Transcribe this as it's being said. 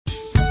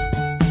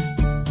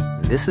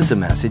This is a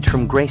message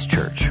from Grace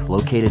Church,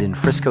 located in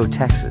Frisco,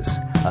 Texas,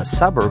 a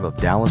suburb of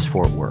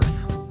Dallas-Fort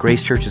Worth.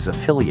 Grace Church is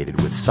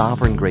affiliated with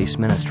Sovereign Grace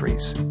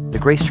Ministries. The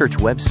Grace Church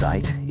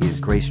website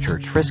is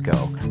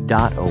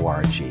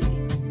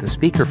gracechurchfrisco.org. The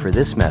speaker for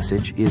this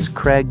message is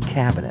Craig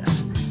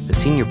Cabanis, the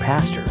senior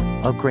pastor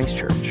of Grace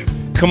Church.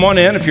 Come on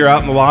in if you're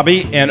out in the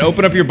lobby and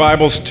open up your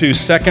Bibles to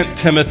 2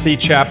 Timothy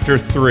chapter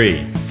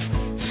 3.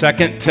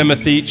 2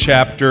 Timothy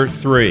chapter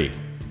 3.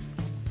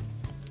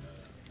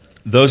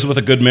 Those with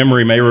a good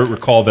memory may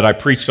recall that I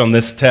preached on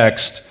this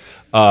text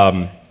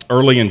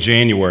early in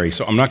January,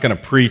 so I'm not going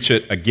to preach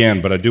it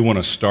again, but I do want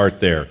to start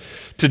there.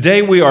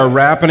 Today we are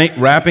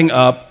wrapping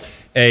up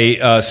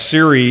a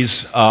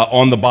series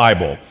on the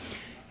Bible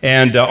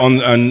and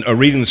on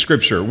reading the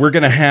Scripture. We're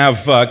going to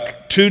have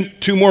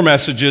two more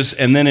messages,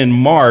 and then in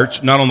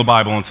March, not on the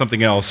Bible, on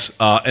something else,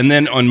 and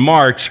then on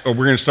March, we're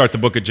going to start the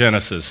book of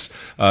Genesis,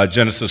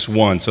 Genesis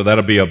 1. So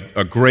that'll be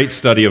a great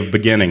study of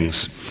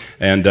beginnings.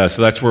 And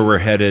so that's where we're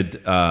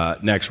headed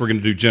next. We're going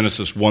to do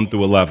Genesis 1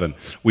 through 11.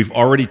 We've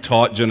already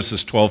taught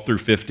Genesis 12 through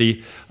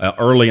 50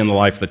 early in the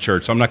life of the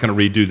church, so I'm not going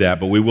to redo that,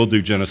 but we will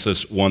do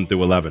Genesis 1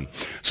 through 11.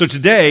 So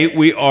today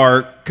we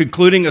are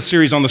concluding a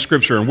series on the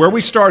Scripture, and where we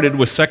started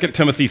was 2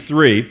 Timothy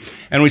 3,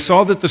 and we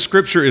saw that the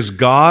Scripture is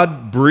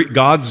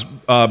God's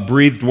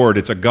breathed word.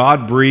 It's a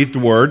God-breathed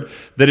word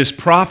that is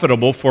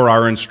profitable for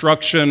our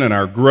instruction and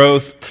our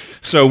growth.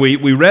 So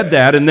we read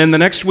that, and then the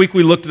next week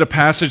we looked at a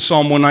passage,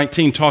 Psalm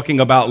 119, talking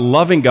about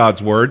loving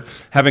God's Word,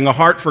 having a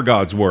heart for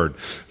God's Word.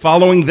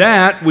 Following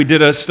that, we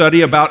did a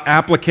study about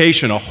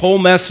application, a whole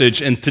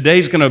message, and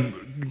today's going to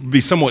be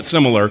somewhat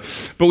similar,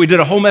 but we did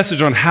a whole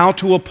message on how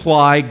to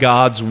apply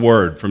God's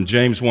Word from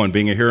James 1,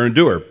 being a hearer and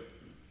doer.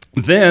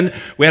 Then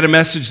we had a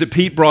message that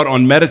Pete brought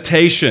on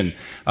meditation,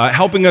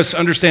 helping us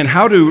understand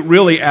how to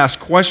really ask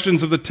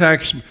questions of the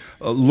text,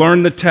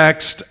 learn the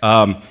text,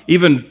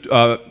 even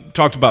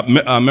talked about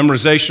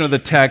memorization of the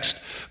text,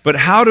 but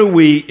how do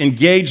we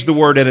engage the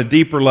Word at a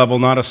deeper level,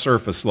 not a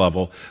surface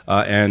level,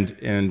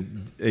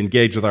 and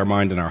engage with our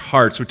mind and our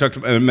hearts. We talked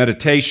about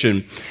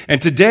meditation,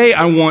 and today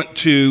I want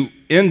to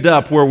end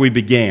up where we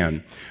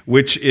began,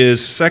 which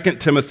is 2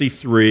 Timothy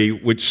 3,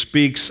 which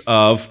speaks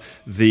of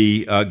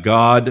the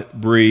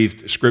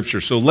God-breathed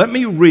Scripture. So let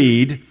me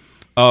read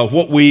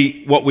what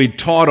we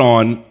taught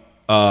on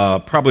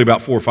probably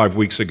about 4 or 5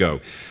 weeks ago.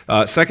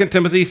 2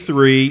 Timothy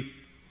 3,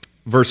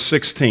 verse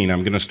 16,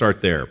 I'm going to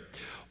start there.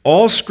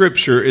 All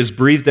Scripture is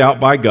breathed out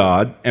by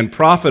God and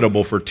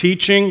profitable for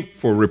teaching,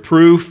 for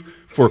reproof,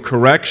 for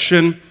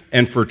correction,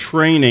 and for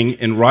training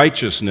in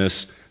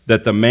righteousness,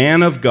 that the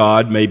man of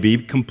God may be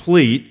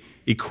complete,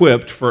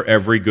 equipped for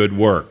every good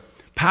work.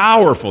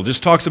 Powerful.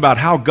 Just talks about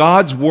how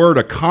God's Word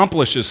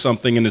accomplishes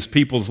something in His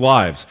people's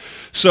lives.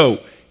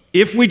 So,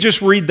 if we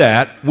just read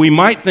that, we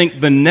might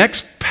think the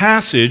next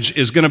passage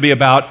is going to be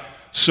about,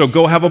 so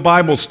go have a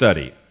Bible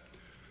study.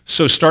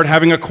 So start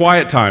having a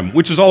quiet time,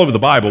 which is all over the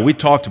Bible. We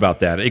talked about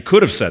that. It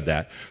could have said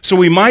that. So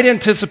we might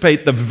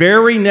anticipate the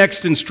very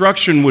next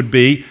instruction would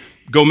be,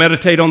 go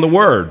meditate on the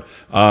Word,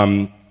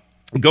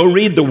 go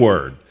read the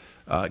Word,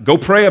 go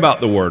pray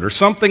about the Word, or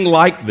something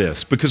like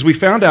this, because we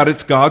found out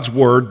it's God's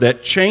Word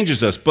that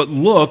changes us. But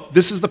look,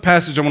 this is the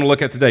passage I want to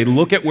look at today.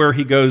 Look at where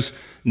he goes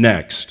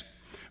next.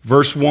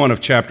 Verse 1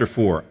 of chapter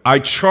 4. I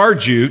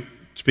charge you,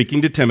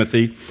 speaking to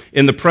Timothy,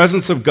 in the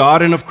presence of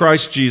God and of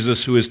Christ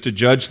Jesus, who is to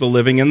judge the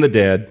living and the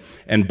dead,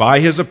 and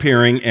by his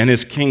appearing and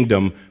his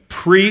kingdom,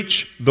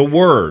 preach the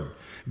word.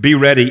 Be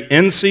ready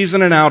in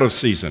season and out of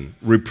season.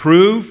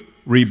 Reprove,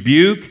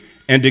 rebuke,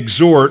 and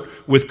exhort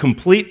with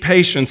complete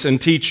patience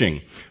and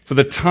teaching. For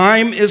the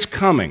time is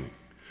coming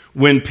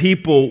when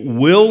people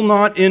will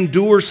not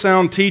endure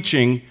sound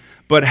teaching,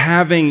 but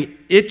having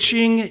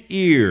itching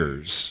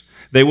ears,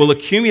 they will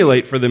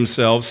accumulate for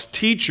themselves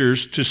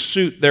teachers to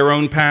suit their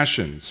own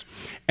passions,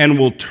 and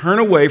will turn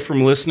away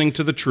from listening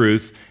to the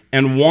truth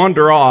and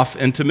wander off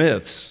into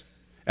myths.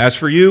 As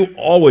for you,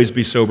 always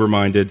be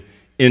sober-minded,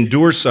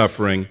 endure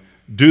suffering,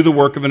 do the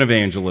work of an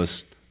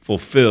evangelist,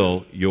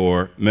 fulfill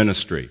your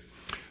ministry.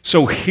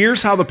 So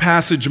here's how the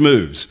passage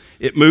moves.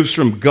 It moves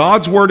from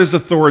God's Word is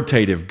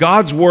authoritative.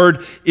 God's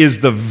Word is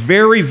the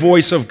very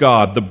voice of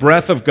God, the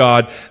breath of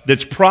God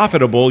that's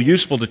profitable,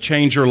 useful to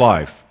change your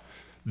life.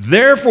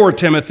 Therefore,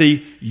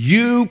 Timothy,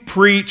 you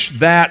preach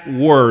that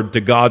word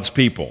to God's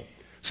people.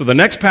 So the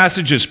next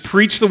passage is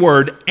preach the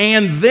word,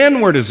 and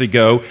then where does he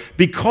go?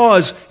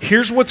 Because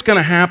here's what's going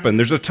to happen.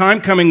 There's a time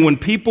coming when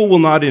people will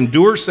not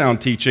endure sound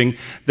teaching.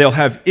 They'll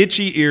have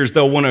itchy ears.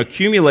 They'll want to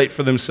accumulate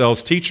for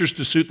themselves teachers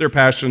to suit their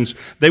passions.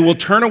 They will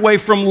turn away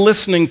from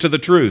listening to the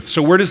truth.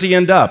 So where does he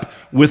end up?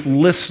 With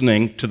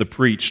listening to the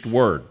preached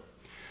word.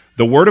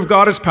 The word of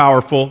God is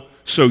powerful,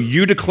 so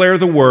you declare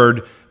the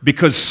word,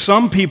 because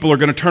some people are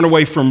going to turn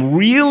away from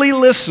really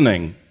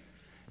listening,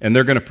 and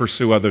they're going to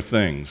pursue other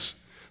things.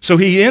 So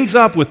he ends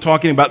up with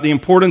talking about the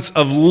importance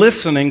of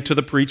listening to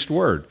the preached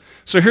word.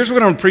 So here's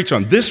what I'm going to preach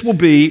on. This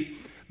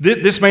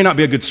may not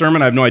be a good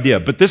sermon, I have no idea,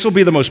 but this will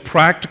be the most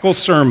practical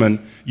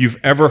sermon you've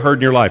ever heard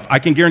in your life. I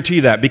can guarantee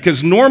you that,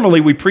 because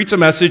normally we preach a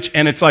message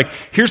and it's like,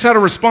 here's how to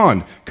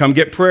respond. Come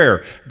get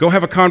prayer. Go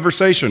have a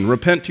conversation.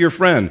 Repent to your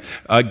friend.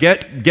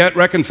 Get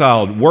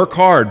reconciled. Work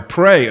hard.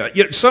 Pray.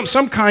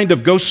 Some kind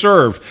of go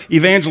serve,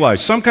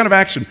 evangelize, some kind of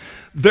action.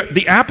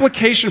 The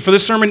application for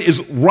this sermon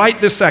is right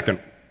this second,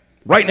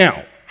 right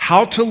now.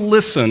 How to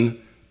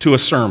listen to a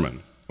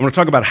sermon. I want to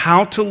talk about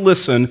how to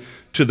listen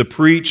to the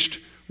preached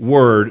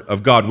Word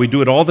of God. We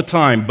do it all the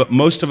time, but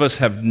most of us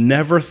have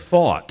never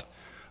thought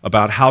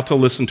about how to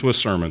listen to a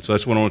sermon. So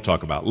that's what I want to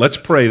talk about. Let's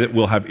pray that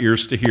we'll have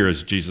ears to hear,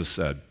 as Jesus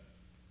said.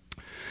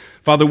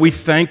 Father, we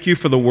thank you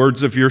for the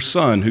words of your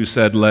Son, who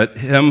said, "Let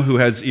him who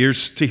has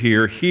ears to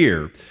hear,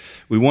 hear."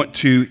 We want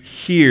to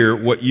hear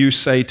what you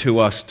say to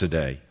us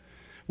today.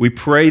 We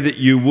pray that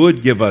you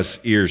would give us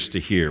ears to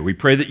hear. We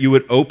pray that you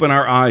would open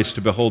our eyes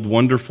to behold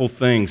wonderful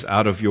things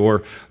out of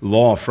your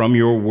law, from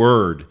your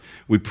word.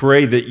 We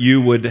pray that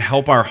you would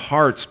help our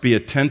hearts be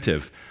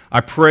attentive. I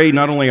pray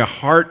not only a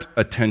heart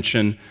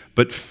attention,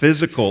 but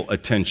physical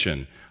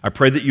attention. I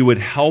pray that you would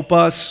help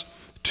us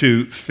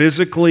to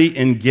physically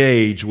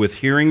engage with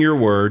hearing your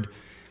word,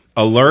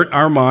 alert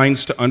our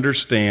minds to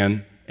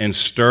understand, and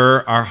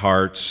stir our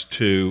hearts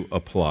to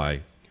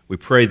apply. We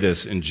pray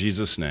this in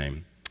Jesus'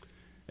 name.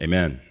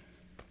 Amen.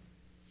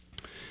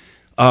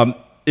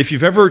 If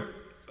you've ever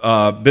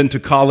been to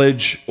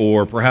college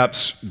or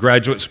perhaps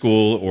graduate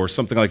school or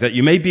something like that,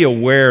 you may be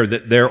aware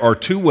that there are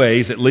two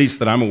ways, at least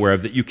that I'm aware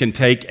of, that you can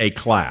take a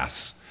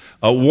class.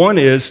 One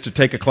is to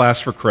take a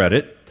class for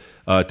credit,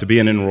 to be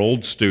an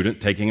enrolled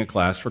student taking a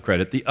class for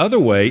credit. The other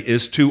way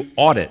is to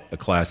audit a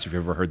class, if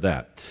you've ever heard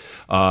that.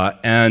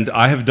 And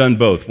I have done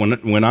both.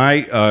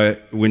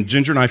 When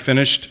Ginger and I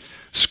finished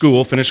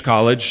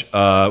college,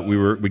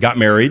 we got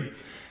married.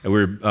 And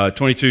we were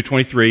 22,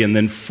 23, and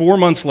then 4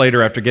 months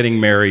later, after getting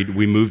married,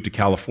 we moved to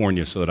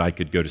California so that I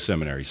could go to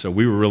seminary. So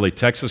we were really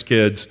Texas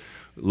kids,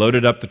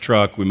 loaded up the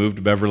truck. We moved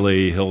to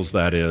Beverly Hills,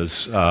 that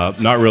is.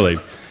 Not really.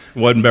 It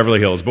wasn't Beverly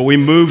Hills, but we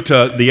moved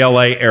to the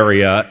LA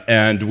area,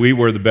 and we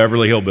were the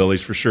Beverly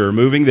Hillbillies for sure,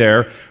 moving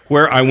there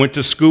where I went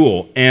to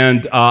school.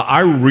 And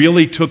I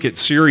really took it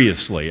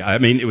seriously. I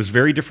mean, it was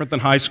very different than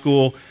high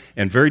school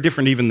and very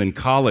different even than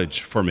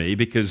college for me,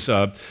 because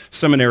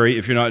seminary,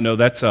 if you don't know,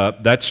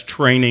 that's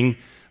training.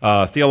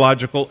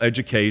 Theological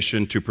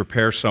education to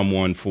prepare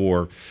someone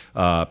for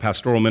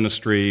pastoral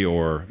ministry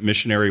or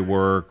missionary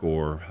work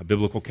or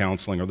biblical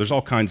counseling, or there's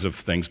all kinds of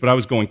things. But I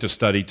was going to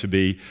study to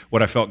be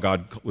what I felt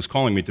God was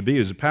calling me to be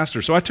as a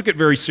pastor. So I took it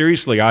very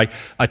seriously. I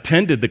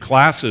attended the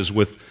classes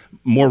with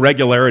more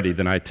regularity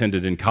than I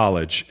attended in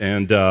college.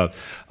 And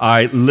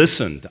I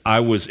listened.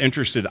 I was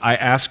interested. I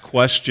asked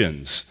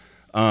questions.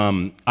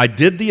 I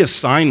did the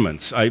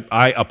assignments.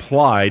 I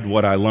applied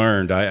what I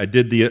learned. I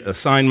did the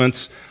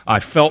assignments.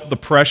 I felt the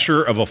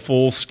pressure of a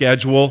full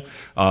schedule.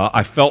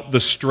 I felt the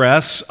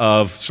stress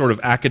of sort of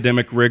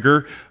academic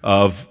rigor,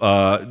 of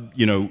a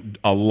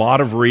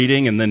lot of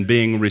reading, and then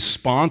being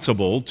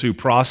responsible to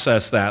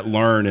process that,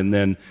 learn, and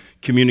then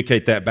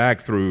communicate that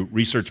back through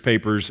research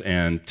papers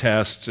and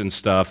tests and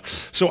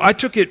stuff. So I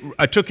took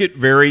it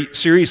very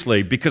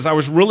seriously because I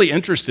was really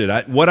interested.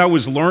 What I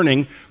was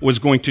learning was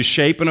going to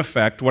shape and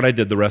affect what I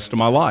did the rest of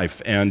my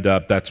life, and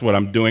that's what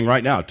I'm doing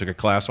right now. I took a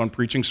class on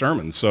preaching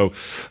sermons. So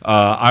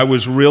I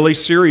was really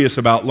serious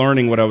about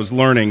learning what I was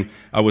learning.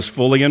 I was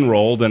fully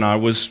enrolled, and I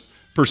was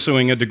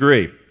pursuing a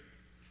degree.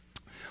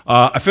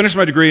 I finished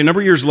my degree. A number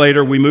of years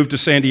later, we moved to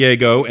San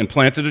Diego and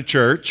planted a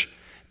church.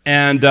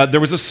 And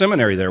there was a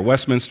seminary there,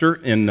 Westminster,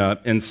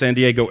 in San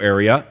Diego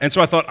area. And so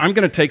I thought, I'm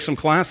going to take some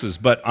classes,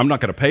 but I'm not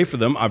going to pay for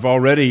them. I've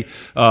already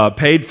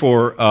paid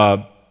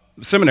for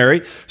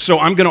seminary, so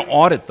I'm going to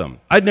audit them.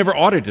 I'd never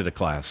audited a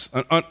class.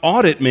 An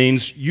audit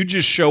means you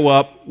just show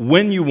up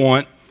when you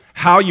want,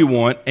 how you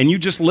want, and you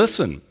just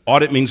listen.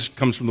 Audit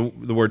comes from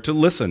the word to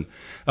listen.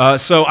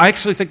 So I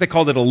actually think they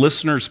called it a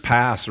listener's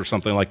pass or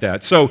something like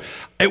that. So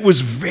it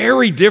was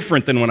very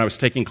different than when I was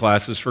taking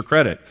classes for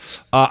credit.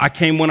 I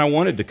came when I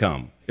wanted to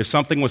come. If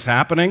something was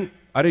happening,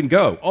 I didn't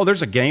go. Oh,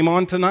 there's a game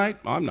on tonight?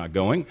 I'm not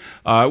going.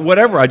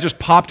 Whatever, I just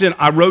popped in.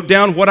 I wrote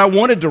down what I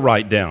wanted to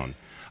write down.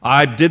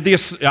 I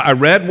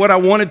read what I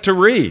wanted to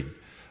read.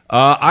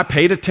 I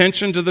paid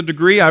attention to the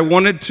degree I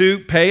wanted to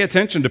pay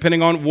attention,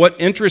 depending on what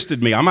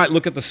interested me. I might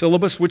look at the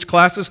syllabus, which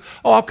classes.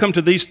 Oh, I'll come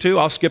to these two.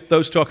 I'll skip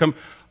those two.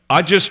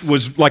 I just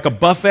was like a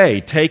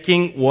buffet,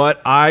 taking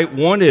what I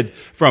wanted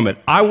from it.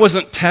 I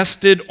wasn't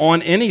tested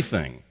on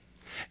anything.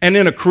 And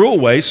in a cruel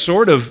way,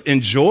 sort of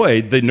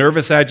enjoyed the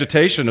nervous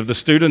agitation of the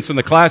students in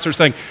the class who are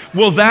saying,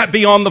 will that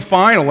be on the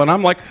final? And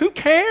I'm like, who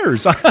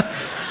cares?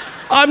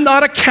 I'm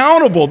not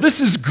accountable. This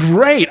is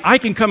great. I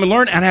can come and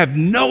learn and have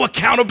no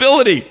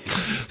accountability.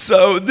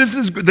 So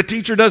the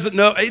teacher doesn't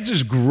know. It's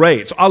just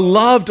great. So I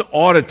loved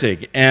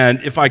auditing.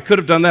 And if I could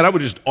have done that, I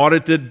would have just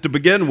audited to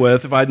begin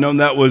with if I'd known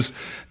that was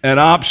an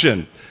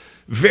option.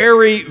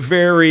 Very,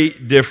 very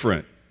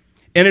different.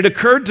 And it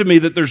occurred to me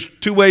that there's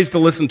two ways to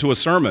listen to a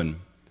sermon.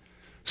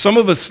 Some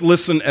of us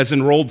listen as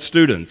enrolled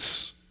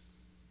students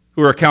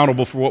who are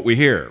accountable for what we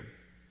hear.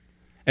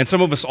 And some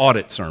of us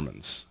audit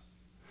sermons.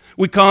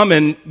 We come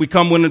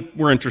when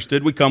we're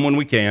interested. We come when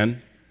we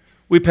can.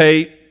 We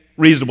pay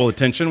reasonable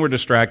attention. We're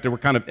distracted. We're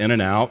kind of in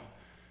and out.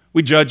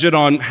 We judge it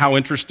on how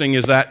interesting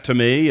is that to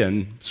me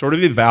and sort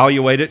of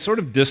evaluate it, sort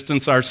of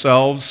distance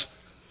ourselves,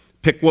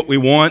 pick what we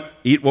want,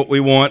 eat what we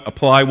want,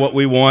 apply what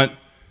we want,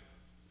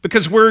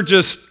 because we're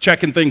just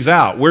checking things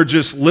out. We're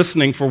just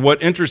listening for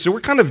what interests us. We're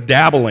kind of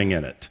dabbling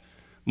in it,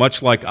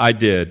 much like I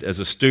did as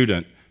a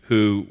student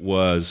who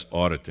was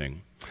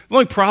auditing. The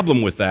only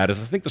problem with that is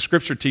I think the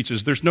Scripture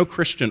teaches there's no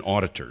Christian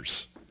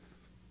auditors.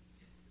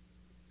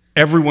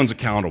 Everyone's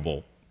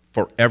accountable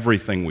for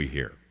everything we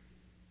hear.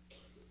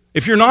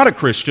 If you're not a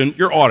Christian,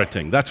 you're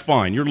auditing. That's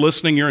fine. You're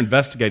listening, you're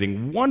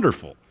investigating.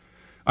 Wonderful.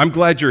 I'm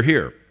glad you're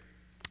here.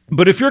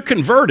 But if you're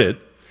converted,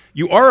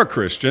 you are a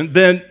Christian,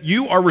 then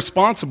you are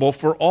responsible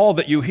for all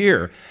that you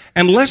hear.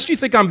 Unless you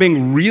think I'm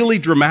being really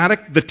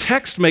dramatic, the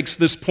text makes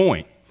this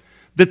point,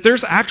 that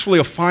there's actually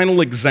a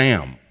final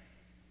exam.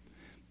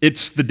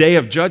 It's the day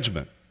of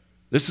judgment.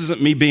 This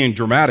isn't me being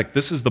dramatic.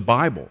 This is the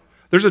Bible.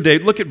 There's a day,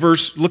 look at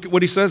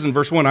what he says in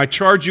verse 1. I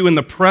charge you in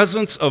the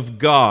presence of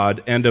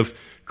God and of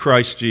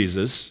Christ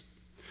Jesus,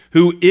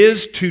 who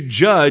is to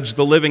judge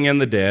the living and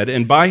the dead,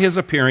 and by his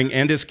appearing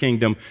and his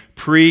kingdom,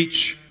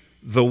 preach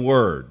the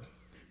word.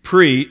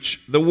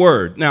 Preach the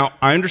word. Now,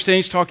 I understand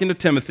he's talking to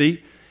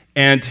Timothy,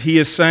 and he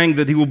is saying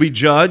that he will be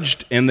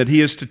judged and that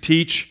he is to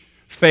teach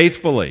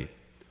faithfully.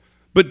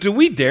 But do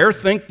we dare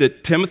think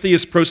that Timothy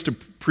is supposed to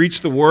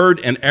preach the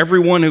word and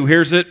everyone who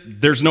hears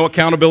it, there's no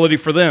accountability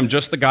for them,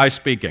 just the guy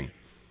speaking?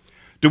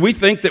 Do we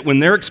think that when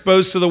they're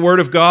exposed to the Word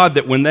of God,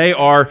 that when they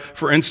are,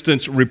 for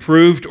instance,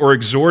 reproved or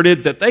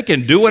exhorted, that they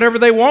can do whatever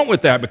they want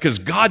with that because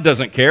God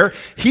doesn't care?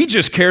 He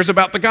just cares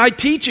about the guy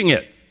teaching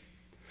it.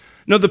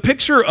 No, the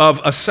picture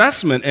of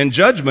assessment and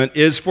judgment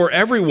is for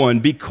everyone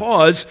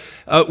because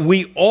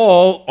we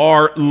all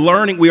are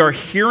learning, we are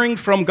hearing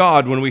from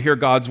God when we hear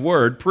God's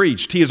Word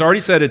preached. He has already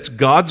said it's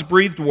God's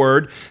breathed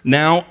Word.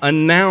 Now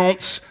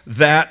announce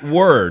that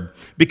Word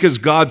because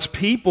God's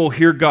people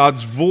hear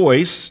God's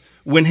voice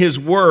when his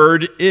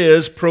word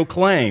is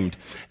proclaimed.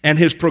 And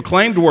his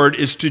proclaimed word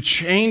is to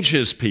change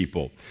his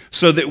people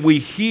so that we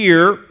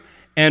hear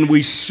and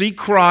we see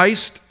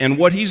Christ and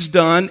what he's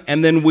done,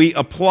 and then we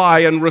apply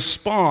and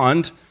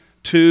respond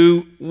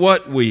to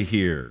what we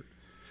hear.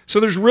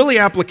 So there's really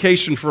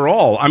application for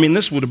all. I mean,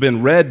 this would have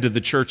been read to the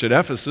church at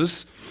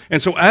Ephesus.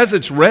 And so as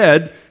it's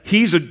read,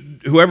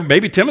 whoever,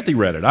 maybe Timothy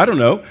read it, I don't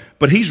know,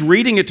 but he's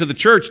reading it to the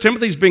church.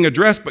 Timothy's being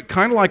addressed, but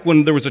kind of like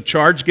when there was a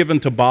charge given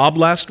to Bob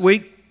last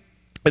week,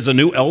 as a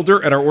new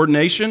elder at our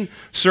ordination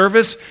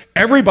service,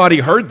 everybody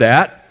heard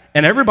that,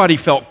 and everybody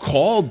felt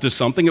called to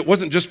something. It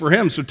wasn't just for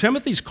him. So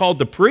Timothy's called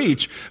to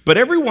preach, but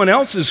everyone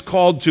else is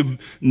called to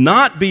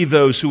not be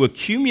those who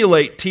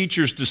accumulate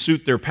teachers to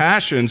suit their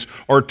passions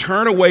or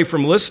turn away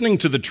from listening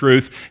to the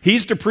truth.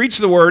 He's to preach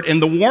the word, and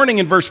the warning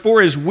in verse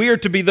 4 is we're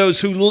to be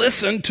those who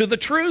listen to the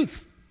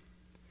truth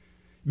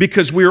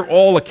because we're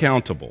all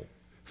accountable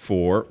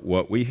for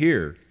what we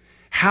hear.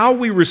 How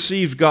we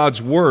receive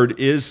God's word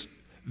is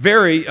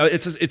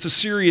it's a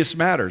serious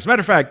matter. As a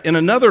matter of fact, in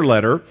another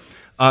letter,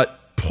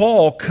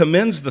 Paul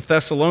commends the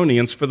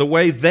Thessalonians for the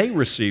way they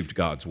received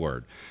God's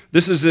word.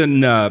 This is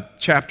in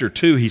chapter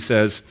 2. He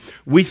says,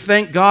 we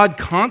thank God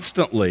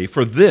constantly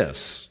for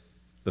this,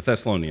 the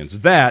Thessalonians,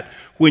 that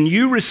when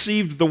you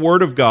received the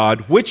word of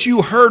God, which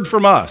you heard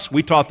from us,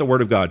 we taught the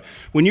word of God.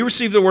 When you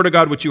received the word of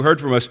God, which you heard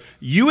from us,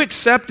 you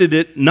accepted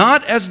it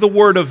not as the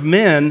word of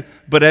men,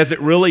 but as it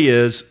really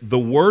is, the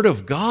word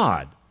of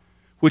God,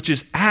 which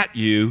is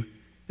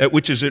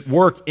which is at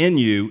work in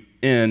you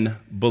in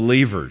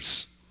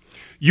believers.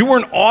 You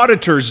weren't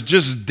auditors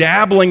just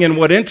dabbling in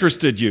what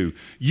interested you.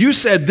 You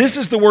said, this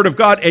is the word of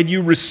God, and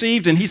you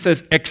received, and he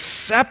says,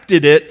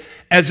 accepted it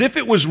as if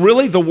it was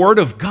really the word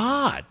of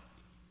God.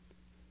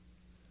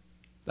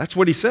 That's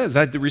what he says,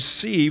 that to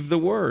receive the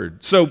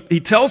word. So he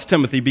tells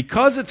Timothy,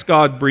 because it's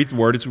God-breathed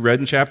word, as we read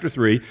in chapter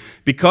 3,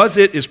 because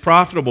it is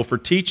profitable for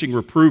teaching,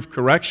 reproof,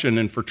 correction,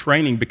 and for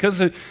training,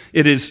 because it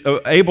is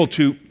able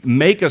to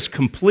make us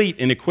complete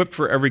and equipped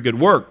for every good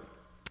work,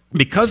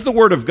 because the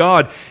word of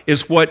God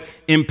is what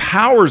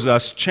empowers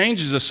us,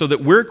 changes us so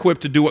that we're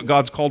equipped to do what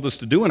God's called us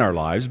to do in our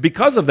lives,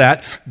 because of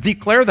that,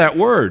 declare that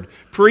word.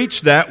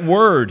 Preach that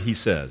word, he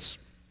says.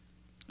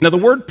 Now the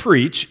word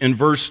preach in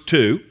verse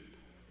 2,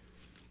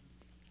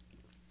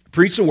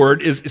 preach the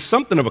word is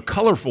something of a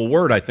colorful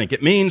word, I think.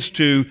 It means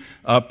to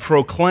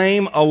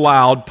proclaim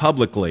aloud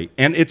publicly,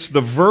 and it's the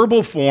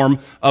verbal form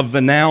of the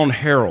noun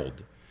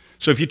herald.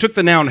 So if you took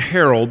the noun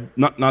herald,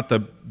 not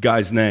the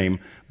guy's name,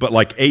 but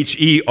like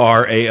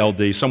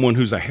H-E-R-A-L-D, someone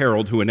who's a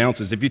herald who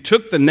announces. If you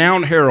took the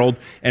noun herald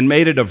and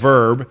made it a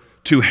verb,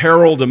 to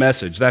herald a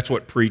message, that's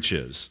what preach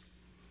is.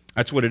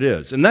 That's what it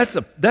is. And that's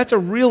a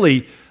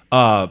really,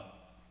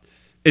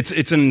 it's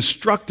an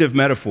instructive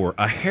metaphor,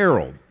 a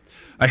herald.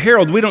 A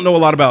herald, we don't know a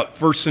lot about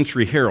first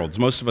century heralds.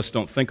 Most of us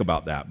don't think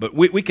about that. But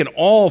we can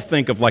all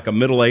think of like a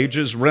Middle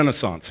Ages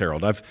Renaissance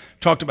herald. I've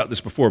talked about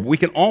this before, but we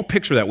can all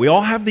picture that. We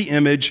all have the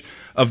image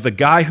of the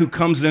guy who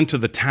comes into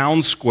the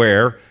town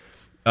square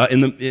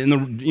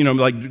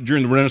like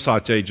during the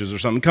Renaissance ages or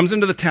something, comes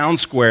into the town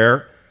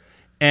square,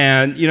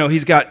 and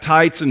he's got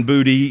tights and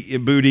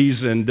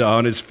booties and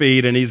on his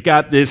feet, and he's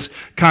got this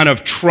kind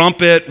of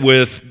trumpet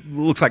with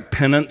looks like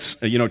pennants,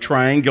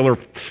 triangular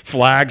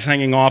flags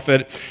hanging off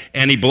it,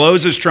 and he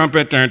blows his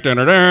trumpet, dun, dun,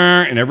 dun,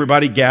 dun, and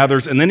everybody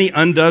gathers, and then he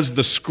undoes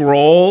the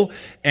scroll,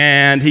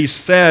 and he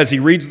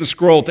reads the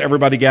scroll to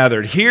everybody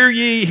gathered. Hear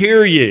ye,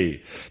 hear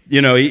ye.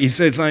 He's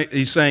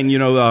saying,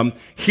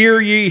 hear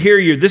ye, hear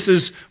ye. This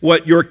is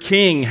what your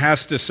king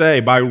has to say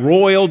by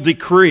royal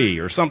decree,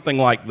 or something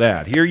like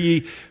that. Hear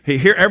ye,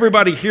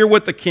 everybody hear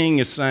what the king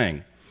is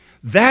saying.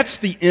 That's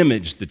the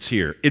image that's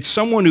here. It's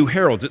someone who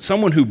heralds. It's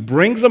someone who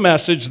brings a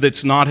message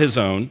that's not his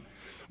own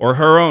or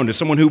her own. It's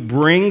someone who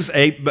brings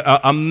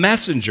a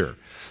messenger,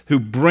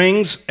 who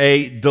delivers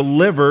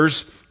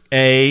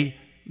a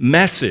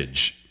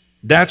message.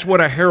 That's what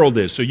a herald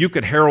is. So you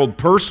could herald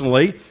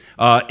personally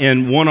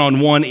in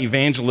one-on-one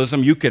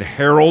evangelism. You could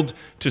herald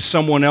to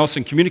someone else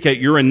and communicate.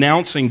 You're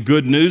announcing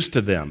good news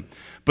to them.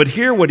 But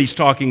here what he's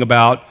talking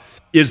about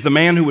is the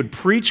man who would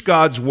preach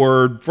God's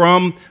word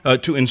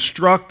to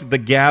instruct the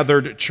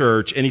gathered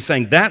church. And he's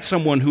saying that's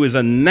someone who is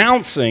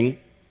announcing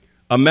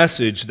a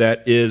message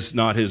that is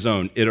not his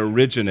own. It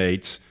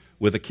originates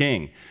with a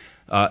king.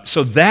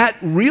 So that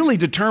really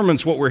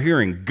determines what we're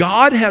hearing.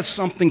 God has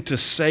something to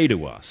say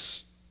to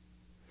us.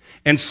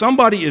 And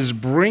somebody is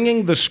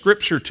bringing the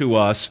scripture to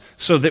us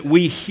so that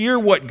we hear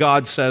what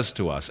God says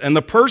to us. And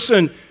the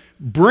person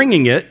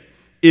bringing it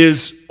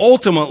is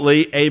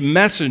ultimately a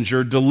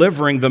messenger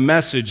delivering the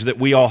message that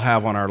we all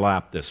have on our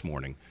lap this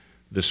morning,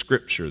 the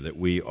scripture that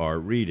we are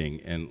reading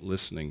and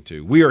listening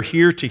to. We are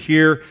here to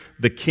hear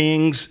the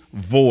king's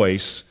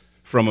voice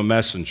from a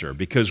messenger,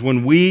 because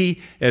when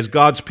we, as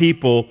God's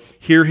people,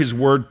 hear his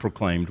word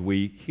proclaimed,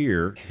 we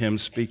hear him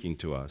speaking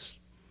to us.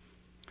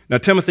 Now,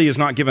 Timothy is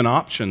not given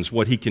options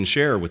what he can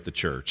share with the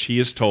church. He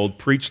is told,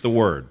 preach the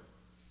word.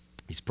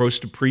 He's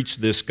supposed to preach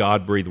this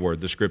God-breathed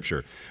word, the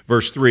scripture.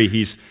 Verse 3,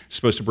 he's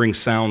supposed to bring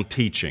sound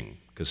teaching,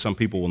 because some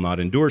people will not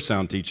endure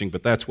sound teaching,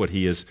 but that's what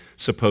he is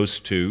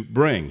supposed to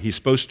bring. He's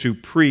supposed to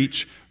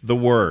preach the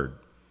word.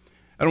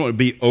 I don't want to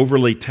be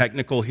overly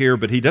technical here,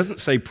 but he doesn't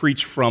say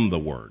preach from the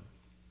word.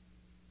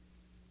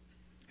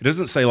 He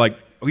doesn't say like,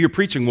 oh, you're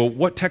preaching, well,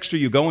 what text are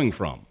you going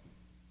from?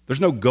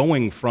 There's no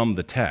going from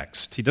the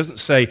text. He doesn't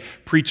say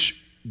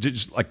preach,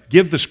 just like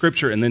give the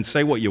scripture and then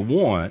say what you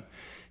want.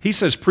 He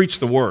says preach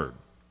the word.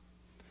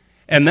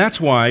 And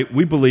that's why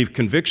we believe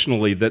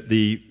convictionally that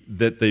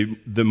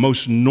the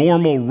most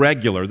normal,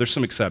 regular, there's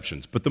some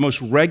exceptions, but the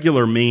most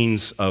regular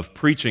means of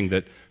preaching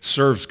that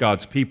serves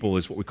God's people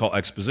is what we call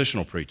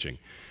expositional preaching,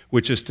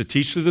 which is to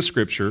teach through the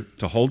scripture,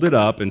 to hold it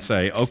up and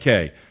say,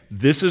 okay,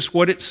 this is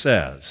what it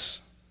says.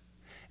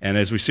 And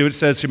as we see what it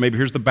says here, maybe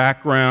here's the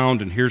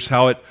background, and here's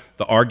how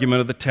the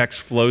argument of the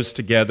text flows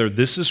together.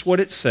 This is what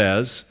it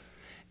says.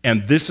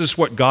 And this is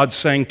what God's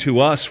saying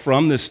to us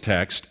from this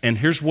text, and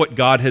here's what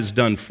God has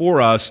done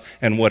for us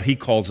and what he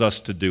calls us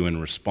to do in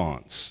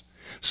response.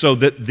 So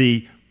that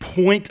the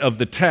point of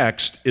the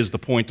text is the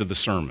point of the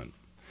sermon.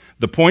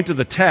 The point of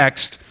the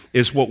text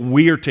is what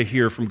we are to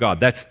hear from God.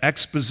 That's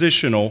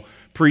expositional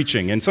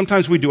preaching. And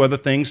sometimes we do other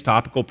things,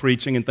 topical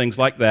preaching and things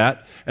like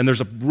that, and there's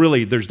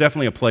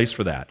definitely a place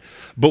for that.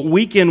 But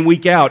week in,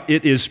 week out,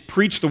 it is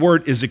preach the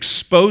word is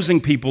exposing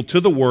people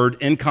to the word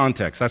in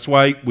context. That's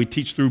why we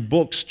teach through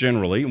books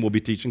generally, and we'll be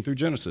teaching through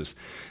Genesis.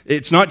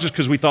 It's not just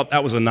because we thought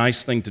that was a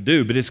nice thing to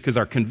do, but it's because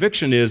our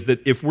conviction is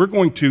that if we're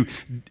going to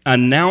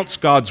announce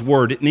God's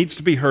word, it needs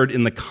to be heard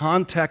in the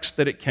context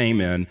that it came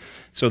in,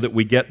 so that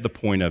we get the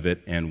point of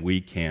it and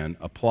we can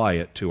apply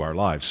it to our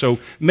lives. So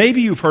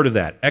maybe you've heard of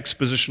that,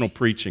 expositional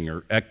preaching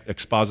or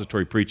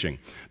expository preaching.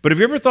 But have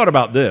you ever thought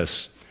about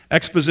this,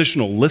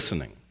 expositional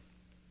listening?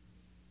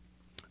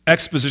 I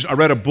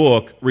read a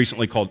book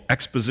recently called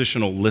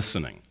Expositional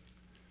Listening,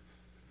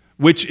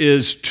 which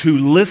is to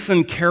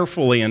listen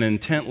carefully and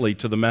intently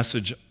to the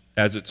message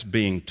as it's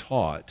being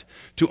taught,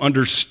 to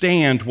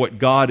understand what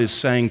God is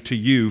saying to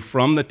you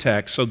from the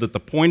text so that the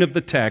point of the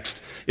text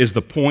is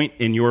the point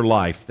in your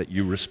life that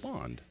you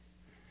respond.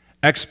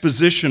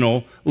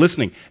 Expositional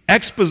listening.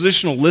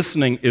 Expositional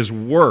listening is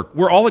work.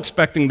 We're all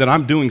expecting that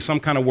I'm doing some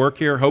kind of work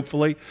here,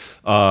 hopefully.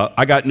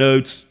 I got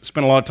notes,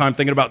 spent a lot of time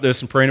thinking about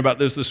this and praying about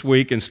this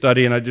week and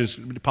studying. I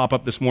just pop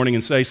up this morning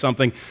and say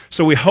something.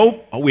 So we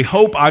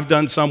hope I've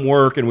done some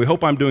work, and we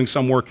hope I'm doing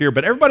some work here,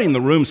 but everybody in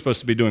the room is supposed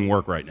to be doing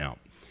work right now.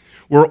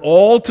 We're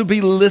all to be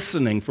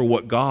listening for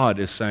what God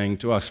is saying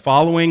to us,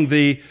 following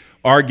the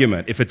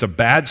argument. If it's a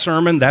bad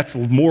sermon, that's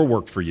more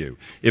work for you.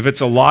 If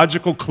it's a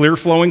logical,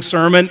 clear-flowing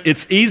sermon,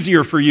 it's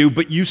easier for you,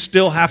 but you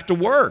still have to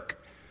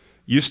work.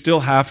 You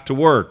still have to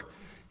work.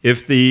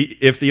 If the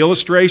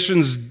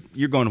illustrations,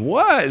 you're going,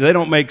 what? They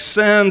don't make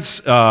sense,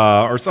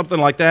 or something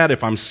like that.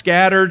 If I'm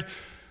scattered,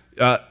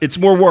 it's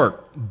more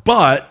work.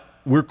 But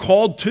we're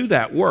called to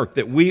that work,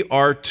 that we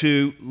are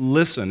to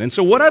listen. And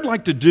so what I'd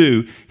like to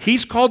do,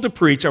 he's called to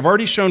preach. I've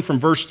already shown from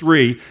verse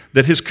 3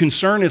 that his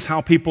concern is how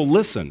people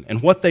listen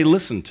and what they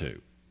listen to.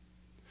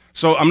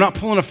 So I'm not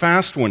pulling a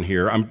fast one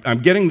here. I'm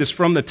getting this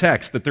from the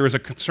text, that there is a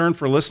concern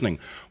for listening.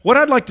 What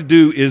I'd like to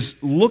do is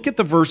look at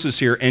the verses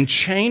here and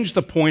change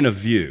the point of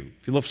view.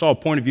 If you saw a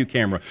point of view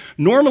camera,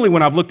 normally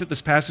when I've looked at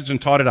this passage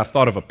and taught it, I've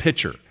thought of a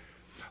pitcher.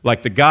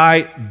 Like the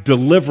guy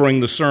delivering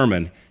the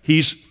sermon,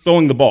 he's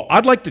throwing the ball.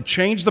 I'd like to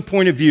change the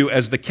point of view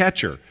as the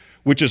catcher,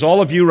 which is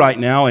all of you right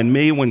now and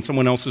me when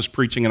someone else is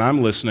preaching and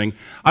I'm listening.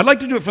 I'd like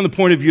to do it from the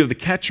point of view of the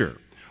catcher.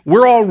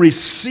 We're all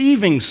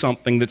receiving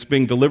something that's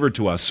being delivered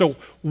to us. So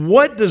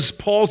what does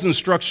Paul's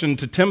instruction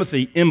to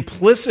Timothy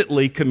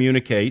implicitly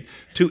communicate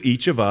to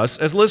each of us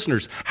as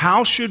listeners?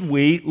 How should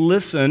we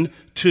listen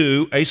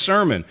to a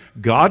sermon?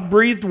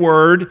 God-breathed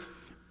word,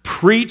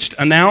 preached,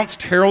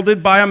 announced,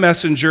 heralded by a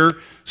messenger,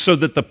 so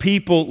that the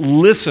people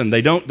listen.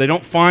 They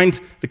don't find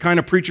the kind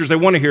of preachers they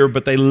want to hear,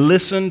 but they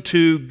listen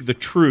to the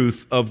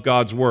truth of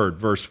God's word,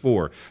 verse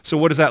 4. So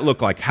what does that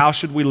look like? How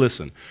should we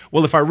listen?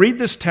 Well, if I read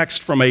this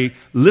text from a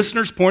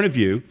listener's point of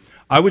view,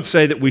 I would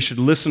say that we should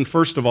listen,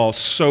 first of all,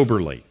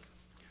 soberly.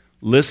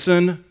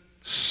 Listen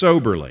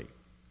soberly.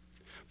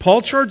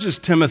 Paul charges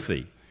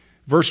Timothy,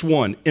 verse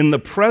 1, in the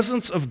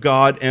presence of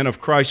God and of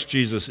Christ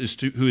Jesus,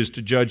 who is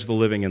to judge the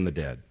living and the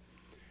dead.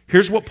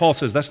 Here's what Paul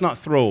says. That's not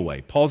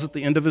throwaway. Paul's at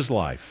the end of his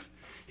life.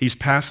 He's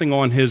passing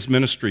on his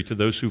ministry to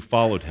those who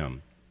followed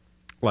him,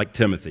 like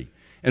Timothy.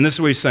 And this is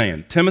what he's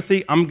saying.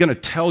 Timothy, I'm going to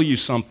tell you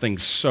something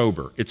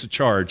sober. It's a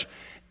charge.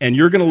 And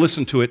you're going to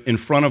listen to it in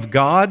front of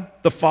God,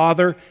 the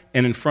Father,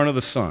 and in front of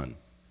the Son.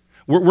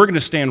 We're going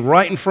to stand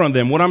right in front of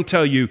them. What I'm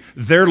telling you,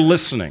 they're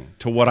listening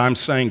to what I'm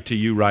saying to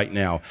you right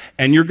now.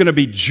 And you're going to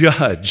be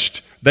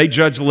judged. They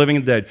judge the living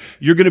and the dead.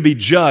 You're going to be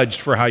judged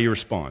for how you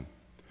respond.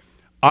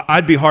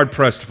 I'd be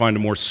hard-pressed to find a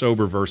more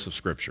sober verse of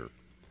Scripture.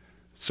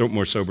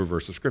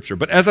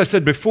 But as I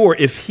said before,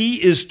 if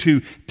he is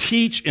to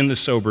teach in the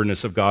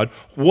soberness of God,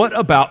 what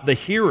about the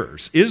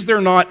hearers? Is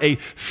there not a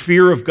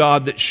fear of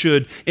God that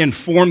should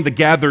inform the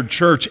gathered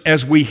church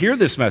as we hear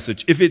this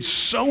message? If it's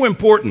so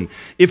important,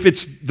 if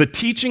it's the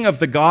teaching of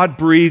the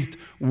God-breathed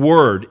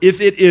word,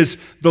 if it is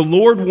the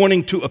Lord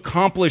wanting to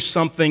accomplish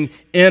something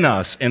in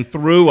us and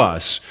through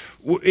us,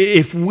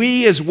 if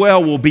we as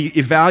well will be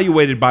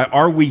evaluated by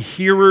are we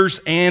hearers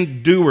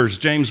and doers,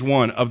 James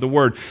 1, of the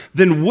word,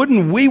 then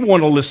wouldn't we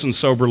want to listen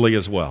soberly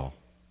as well?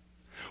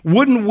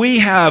 Wouldn't we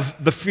have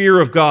the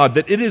fear of God,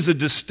 that it is a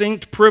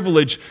distinct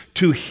privilege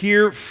to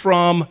hear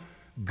from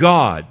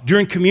God?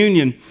 During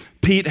communion,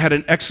 Pete had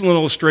an excellent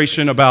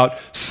illustration about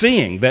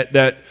seeing,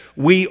 that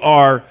we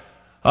are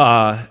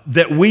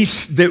that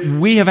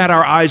we have had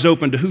our eyes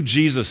open to who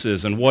Jesus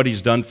is and what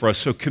he's done for us.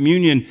 So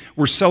communion,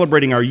 we're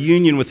celebrating our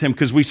union with him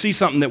because we see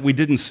something that we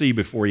didn't see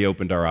before he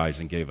opened our eyes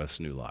and gave us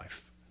new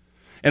life.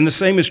 And the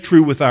same is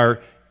true with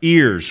our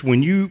ears.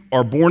 When you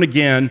are born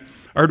again,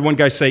 I heard one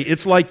guy say,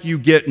 it's like you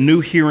get new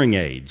hearing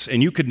aids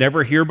and you could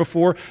never hear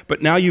before,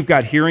 but now you've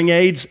got hearing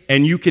aids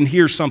and you can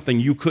hear something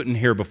you couldn't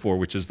hear before,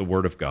 which is the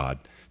Word of God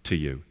to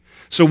you.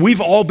 So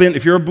we've all been,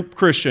 if you're a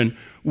Christian,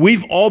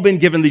 we've all been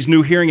given these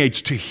new hearing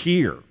aids to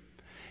hear.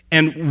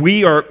 And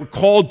we are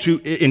called to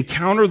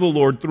encounter the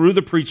Lord through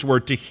the preached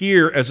word to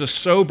hear as a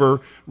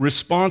sober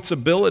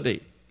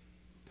responsibility.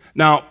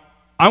 Now,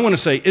 I want to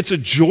say it's a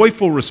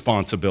joyful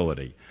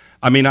responsibility.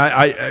 I mean,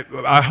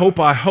 I hope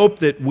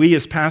that we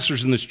as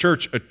pastors in this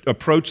church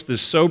approach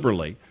this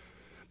soberly.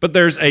 But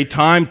there's a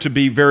time to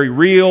be very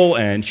real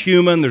and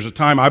human. There's a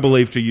time, I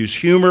believe, to use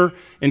humor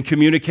in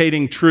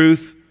communicating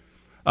truth.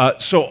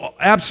 So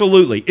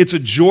absolutely, it's a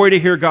joy to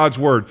hear God's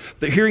word.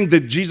 The hearing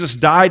that Jesus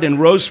died and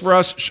rose for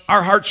us,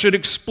 our hearts should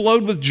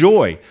explode with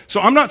joy. So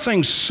I'm not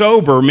saying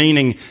sober,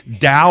 meaning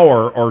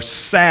dour or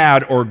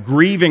sad or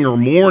grieving or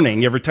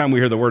mourning every time we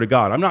hear the word of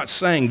God. I'm not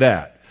saying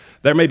that.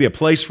 There may be a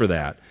place for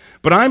that.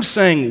 But I'm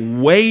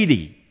saying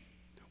weighty.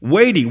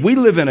 We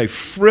live in a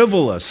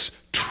frivolous,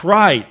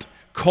 trite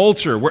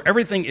culture where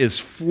everything is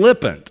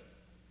flippant.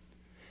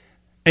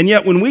 And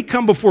yet when we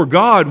come before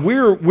God,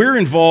 we're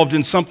involved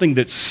in something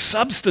that's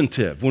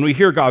substantive. When we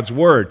hear God's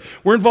word,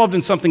 we're involved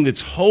in something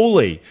that's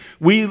holy.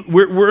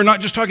 We're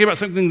not just talking about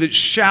something that's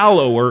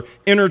shallow or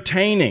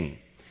entertaining.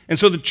 And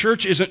so the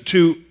church isn't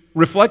to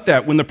reflect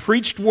that. When the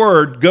preached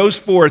word goes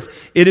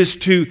forth, it is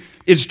to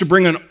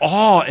bring an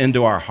awe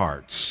into our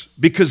hearts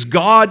because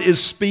God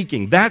is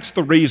speaking. That's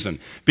the reason.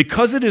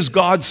 Because it is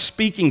God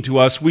speaking to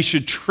us, we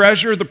should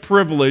treasure the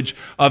privilege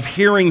of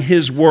hearing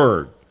His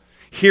word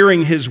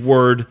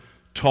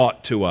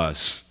taught to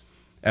us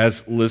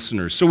as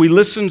listeners. So we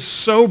listen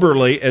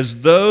soberly as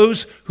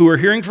those who are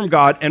hearing from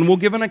God, and we'll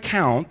give an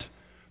account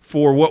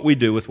for what we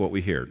do with what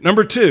we hear.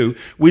 Number 2,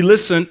 we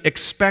listen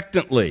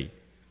expectantly.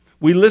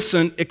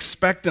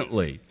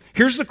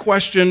 Here's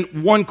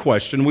one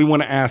question we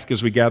want to ask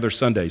as we gather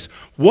Sundays.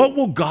 What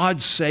will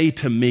God say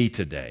to me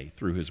today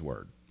through His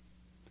word?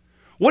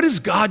 What is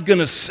God going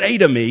to say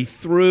to me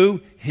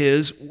through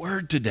His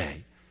word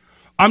today?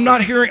 I'm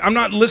not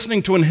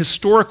listening to an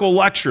historical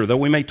lecture, though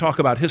we may talk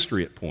about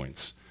history at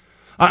points.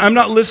 I'm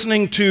not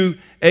listening to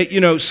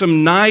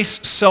some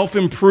nice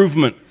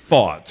self-improvement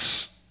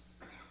thoughts.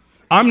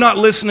 I'm not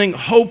listening,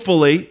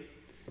 hopefully,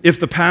 if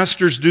the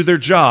pastors do their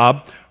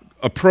job,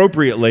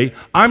 appropriately,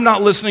 I'm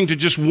not listening to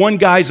just one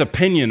guy's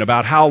opinion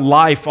about how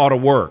life ought to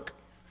work.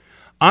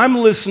 I'm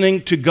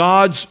listening to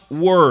God's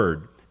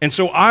word. And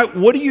so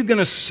what are you going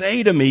to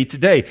say to me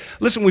today?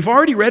 Listen, we've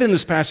already read in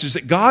this passage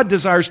that God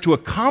desires to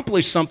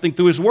accomplish something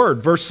through his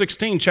word. Verse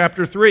 16,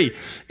 chapter 3,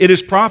 it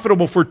is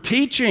profitable for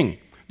teaching.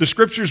 The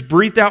scriptures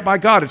breathed out by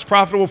God. It's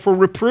profitable for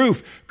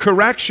reproof,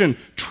 correction,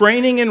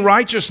 training in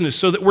righteousness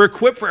so that we're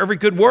equipped for every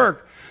good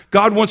work.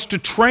 God wants to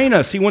train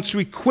us. He wants to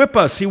equip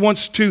us. He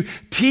wants to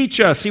teach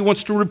us. He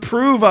wants to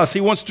reprove us.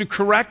 He wants to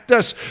correct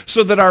us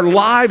so that our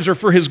lives are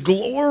for his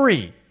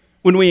glory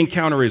when we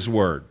encounter his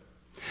word.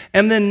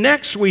 And then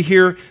next we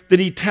hear that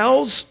he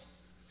tells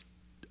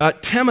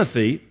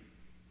Timothy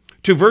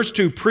to, verse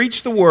 2,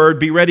 preach the word,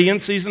 be ready in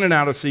season and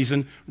out of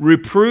season,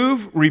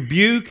 reprove,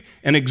 rebuke,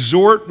 and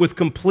exhort with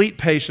complete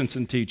patience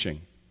and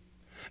teaching.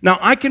 Now,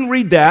 I can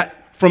read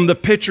that from the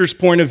pitcher's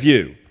point of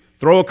view.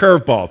 Throw a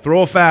curveball,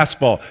 throw a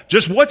fastball.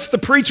 Just what's the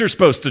preacher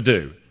supposed to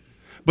do?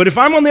 But if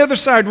I'm on the other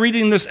side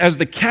reading this as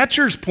the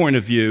catcher's point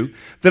of view,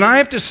 then I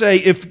have to say,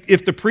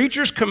 if the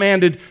preacher's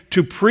commanded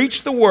to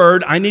preach the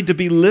word, I need to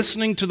be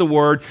listening to the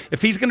word.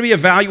 If he's going to be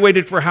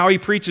evaluated for how he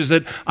preaches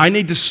it, I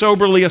need to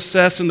soberly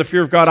assess in the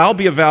fear of God. I'll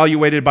be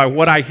evaluated by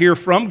what I hear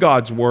from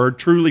God's word,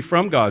 truly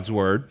from God's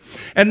word.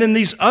 And then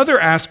these other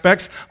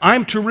aspects,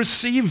 I'm to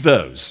receive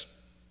those.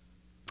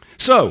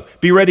 So,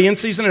 be ready in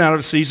season and out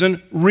of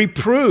season,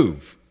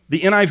 reprove.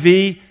 The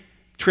NIV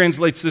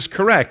translates this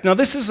correct. Now,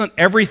 this isn't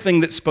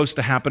everything that's supposed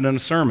to happen in a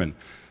sermon.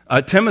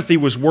 Timothy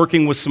was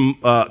working with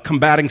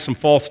combating some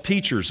false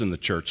teachers in the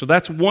church. So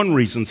that's one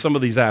reason some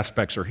of these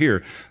aspects are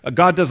here.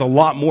 God does a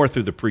lot more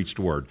through the preached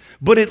word.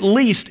 But at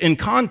least in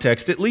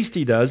context, at least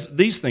he does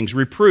these things.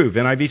 Reprove,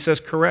 NIV says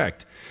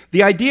correct.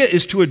 The idea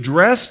is to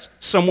address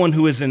someone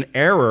who is in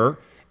error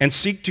and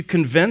seek to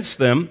convince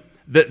them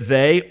that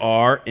they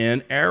are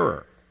in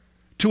error.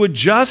 To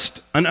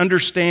adjust an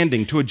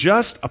understanding, to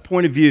adjust a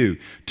point of view,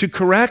 to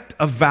correct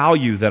a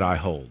value that I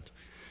hold,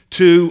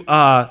 to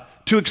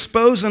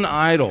expose an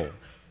idol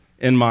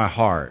in my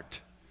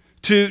heart,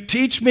 to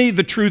teach me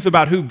the truth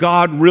about who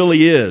God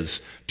really is,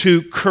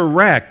 to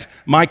correct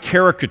my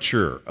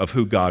caricature of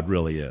who God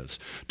really is,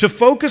 to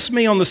focus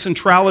me on the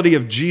centrality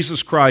of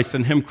Jesus Christ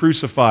and him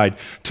crucified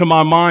to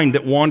my mind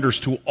that wanders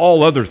to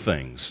all other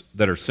things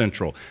that are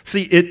central.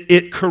 See,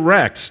 it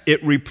corrects,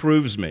 it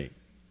reproves me.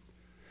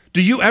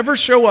 Do you ever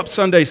show up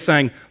Sunday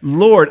saying,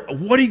 Lord,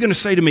 what are you going to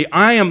say to me?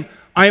 I am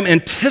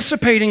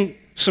anticipating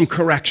some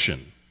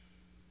correction.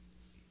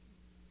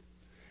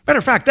 Matter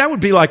of fact, that would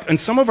be like, in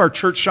some of our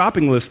church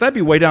shopping lists, that'd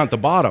be way down at the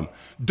bottom.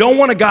 Don't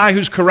want a guy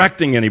who's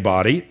correcting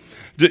anybody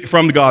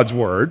from God's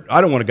word. I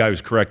don't want a guy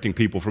who's correcting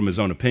people from his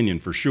own opinion,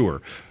 for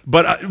sure.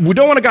 But we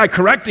don't want a guy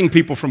correcting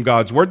people from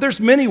God's word. There's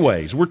many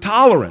ways. We're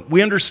tolerant.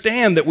 We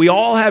understand that we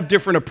all have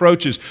different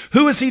approaches.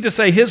 Who is he to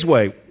say his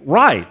way?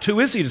 Right. Who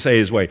is he to say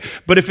his way?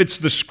 But if it's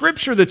the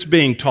scripture that's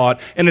being taught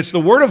and it's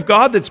the word of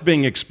God that's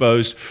being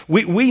exposed,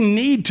 we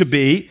need to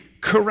be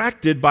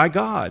corrected by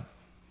God.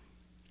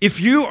 If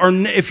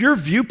your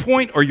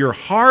viewpoint or your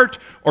heart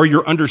or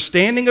your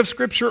understanding of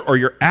Scripture or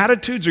your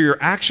attitudes or your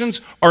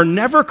actions are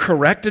never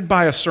corrected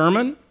by a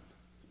sermon,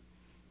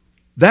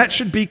 that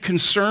should be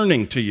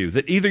concerning to you,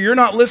 that either you're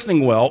not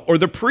listening well or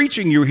the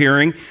preaching you're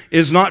hearing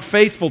is not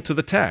faithful to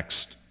the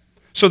text.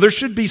 So there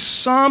should be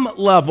some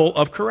level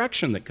of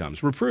correction that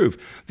comes, reprove.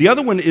 The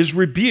other one is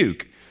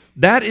rebuke.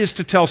 That is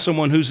to tell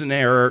someone who's in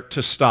error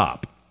to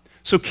stop.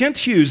 So Kent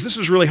Hughes, this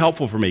is really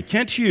helpful for me.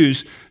 Kent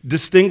Hughes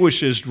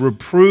distinguishes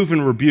reprove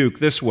and rebuke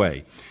this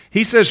way.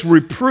 He says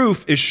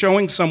reproof is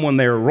showing someone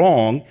they're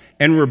wrong,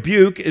 and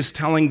rebuke is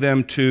telling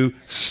them to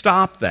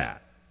stop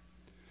that.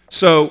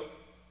 So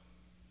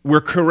we're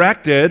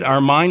corrected,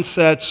 our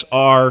mindsets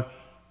are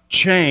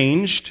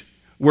changed,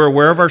 we're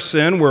aware of our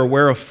sin, we're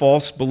aware of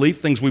false belief,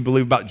 things we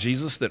believe about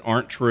Jesus that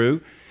aren't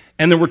true,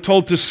 and then we're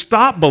told to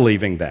stop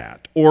believing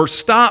that, or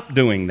stop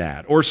doing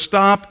that, or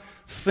stop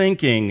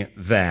thinking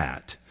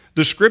that.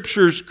 The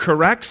Scriptures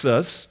corrects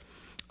us,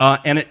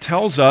 and it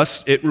tells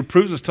us, it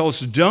reproves us, tells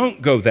us,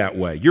 don't go that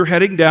way. You're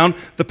heading down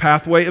the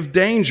pathway of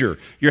danger.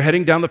 You're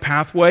heading down the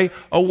pathway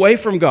away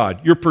from God.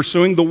 You're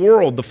pursuing the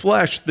world, the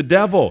flesh, the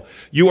devil.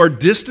 You are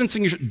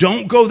distancing yourself.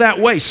 Don't go that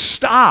way.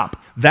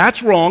 Stop.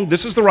 That's wrong.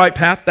 This is the right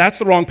path. That's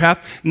the wrong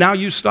path. Now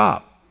you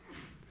stop.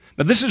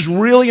 Now, this is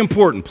really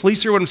important.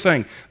 Please hear what I'm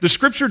saying. The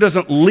Scripture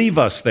doesn't leave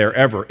us there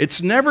ever.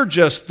 It's never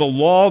just the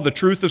law, the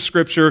truth of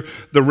Scripture,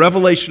 the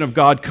revelation of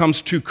God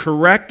comes to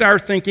correct our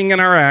thinking and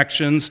our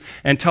actions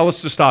and tell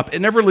us to stop. It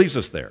never leaves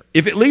us there.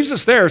 If it leaves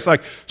us there, it's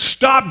like,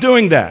 stop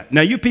doing that.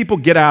 Now, you people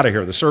get out of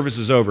here. The service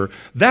is over.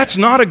 That's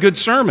not a good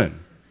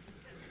sermon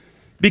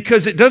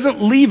because it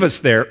doesn't leave us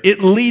there. It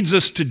leads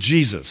us to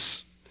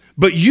Jesus.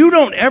 But you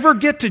don't ever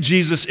get to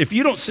Jesus if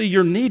you don't see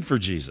your need for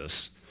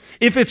Jesus.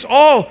 If it's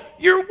all,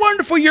 you're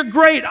wonderful, you're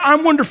great,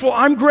 I'm wonderful,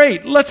 I'm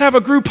great, let's have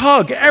a group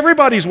hug,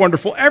 everybody's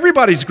wonderful,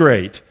 everybody's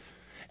great.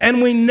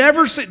 And we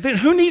never say, then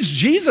who needs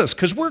Jesus?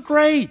 Because we're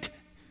great.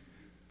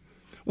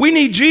 We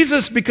need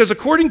Jesus because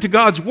according to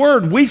God's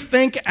word, we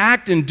think,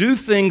 act, and do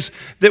things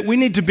that we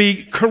need to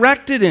be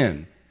corrected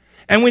in.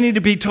 And we need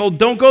to be told,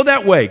 don't go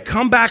that way.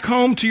 Come back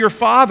home to your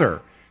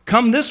Father.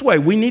 Come this way.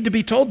 We need to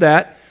be told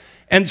that.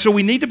 And so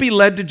we need to be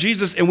led to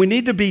Jesus, and we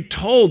need to be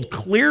told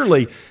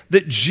clearly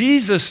that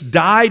Jesus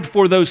died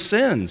for those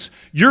sins.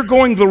 You're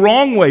going the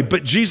wrong way,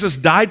 but Jesus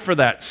died for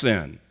that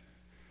sin.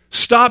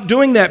 Stop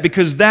doing that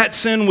because that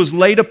sin was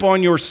laid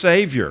upon your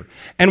Savior.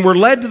 And we're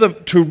led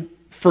to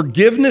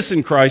forgiveness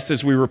in Christ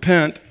as we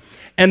repent,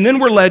 and then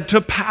we're led to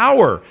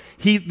power.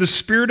 The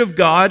Spirit of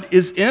God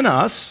is in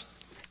us,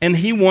 and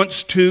He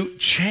wants to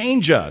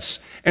change us.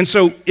 And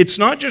so it's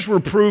not just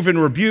reprove and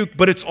rebuke,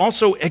 but it's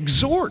also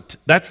exhort.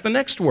 That's the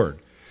next word.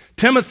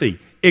 Timothy,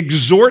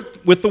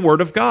 exhort with the Word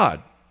of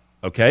God.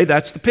 Okay,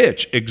 that's the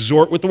pitch.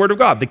 Exhort with the Word of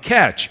God. The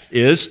catch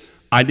is,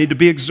 I need to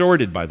be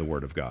exhorted by the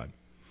Word of God.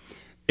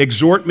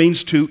 Exhort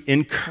means to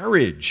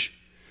encourage.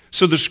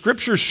 So the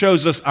Scripture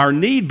shows us our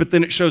need, but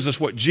then it shows us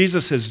what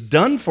Jesus has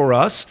done for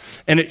us,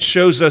 and it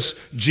shows us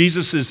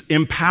Jesus'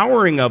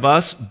 empowering of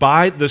us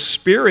by the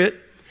Spirit.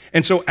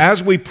 And so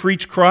as we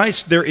preach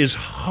Christ, there is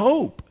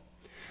hope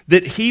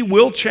that He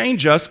will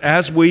change us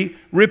as we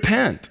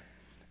repent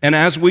and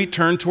as we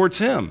turn towards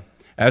Him.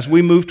 As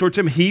we move towards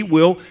Him, He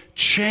will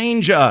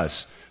change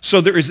us.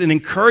 So there is an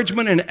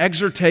encouragement and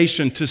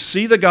exhortation to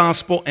see the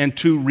gospel and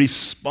to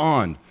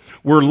respond.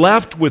 We're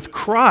left with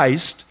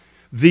Christ,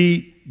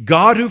 the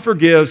God who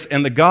forgives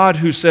and the God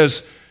who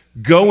says,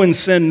 go and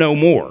sin no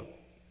more,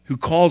 who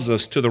calls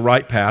us to the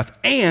right path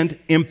and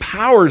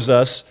empowers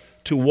us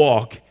to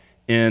walk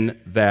in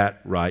that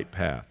right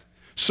path.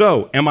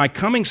 So, am I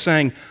coming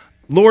saying,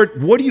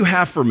 Lord, what do you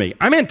have for me?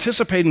 I'm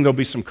anticipating there'll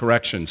be some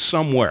correction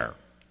somewhere.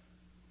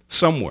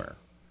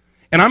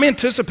 And I'm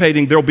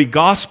anticipating there'll be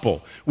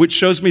gospel, which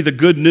shows me the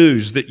good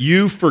news that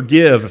you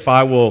forgive if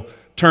I will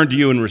turn to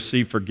you and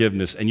receive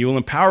forgiveness, and you will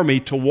empower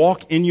me to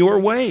walk in your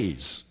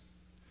ways.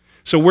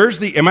 So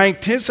am I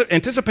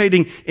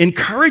anticipating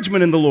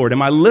encouragement in the Lord?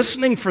 Am I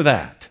listening for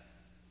that?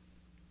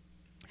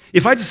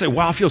 If I just say,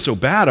 wow, I feel so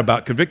bad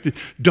about convicted,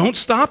 don't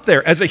stop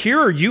there. As a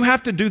hearer, you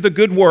have to do the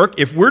good work.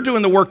 If we're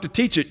doing the work to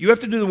teach it, you have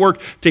to do the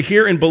work to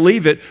hear and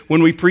believe it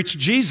when we preach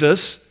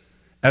Jesus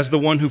as the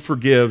one who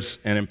forgives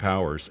and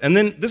empowers. And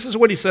then this is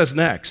what he says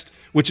next,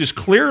 which is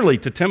clearly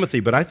to Timothy,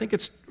 but I think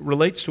it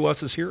relates to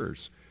us as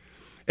hearers.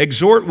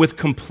 Exhort with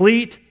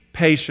complete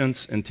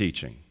patience and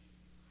teaching.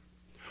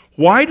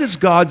 Why does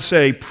God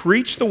say,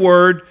 preach the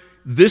word,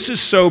 this is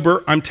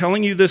sober, I'm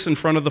telling you this in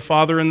front of the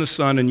Father and the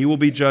Son, and you will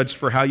be judged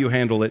for how you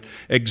handle it.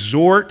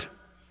 Exhort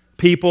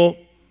people,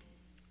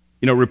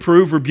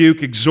 reprove,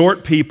 rebuke,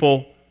 exhort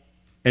people,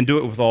 and do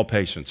it with all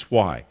patience.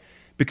 Why?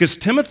 Because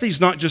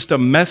Timothy's not just a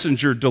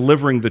messenger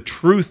delivering the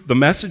truth, the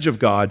message of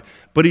God,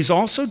 but he's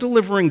also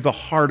delivering the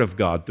heart of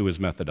God through his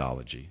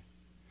methodology.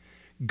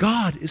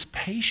 God is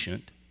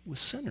patient with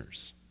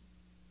sinners.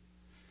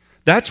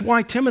 That's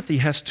why Timothy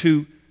has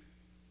to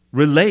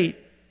relate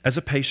as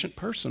a patient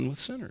person with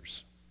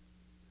sinners.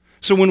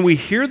 So when we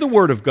hear the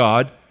word of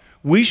God,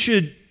 we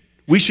should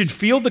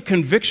feel the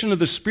conviction of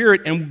the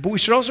Spirit, and we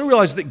should also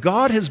realize that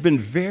God has been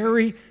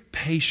very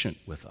patient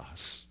with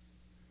us.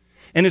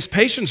 And his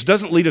patience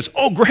doesn't lead us,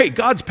 oh great,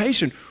 God's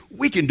patient,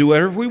 we can do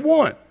whatever we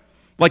want.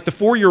 Like the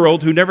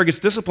 4-year-old who never gets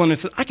disciplined and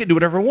says, I can do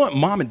whatever I want.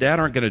 Mom and dad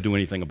aren't going to do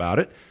anything about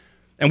it.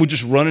 And we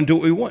just run and do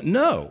what we want.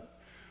 No.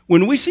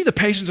 When we see the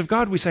patience of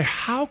God, we say,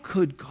 how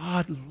could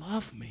God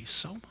love me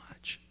so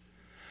much?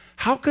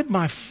 How could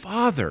my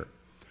Father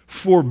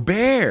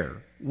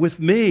forbear with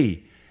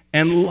me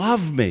and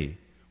love me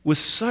with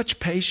such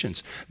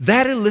patience?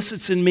 That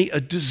elicits in me a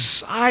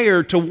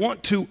desire to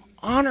want to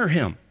honor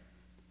him.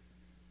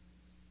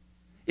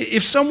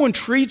 If someone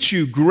treats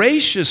you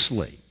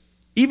graciously,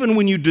 even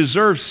when you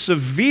deserve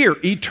severe,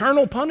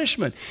 eternal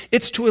punishment,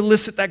 it's to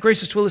elicit that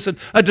grace, it's to elicit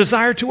a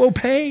desire to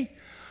obey.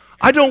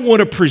 I don't want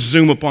to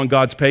presume upon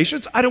God's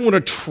patience. I don't want to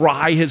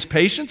try his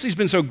patience. He's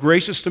been so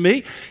gracious to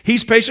me.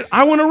 He's patient.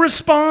 I want to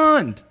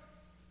respond.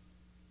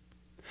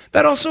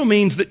 That also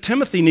means that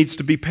Timothy needs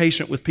to be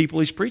patient with people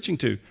he's preaching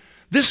to.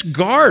 This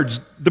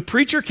guards, the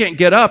preacher can't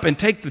get up and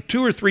take the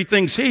 2 or 3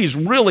 things he's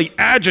really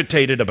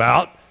agitated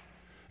about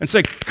and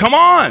say, come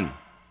on.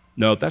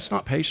 No, that's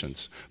not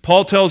patience.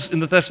 Paul tells in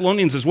the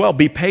Thessalonians as well,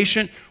 be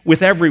patient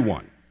with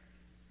everyone.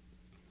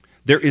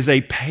 There is a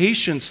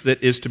patience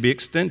that is to be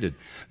extended.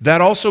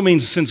 That also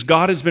means since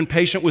God has been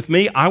patient with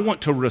me, I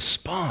want to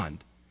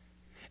respond.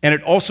 And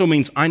it also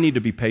means I need to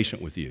be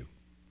patient with you.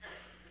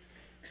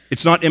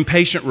 It's not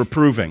impatient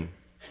reproving.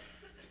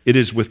 It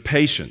is with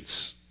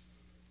patience.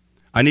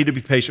 I need to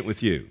be patient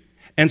with you.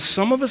 And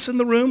some of us in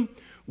the room,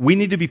 we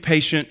need to be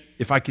patient,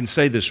 if I can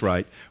say this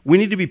right, we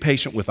need to be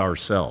patient with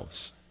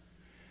ourselves.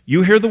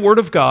 You hear the word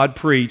of God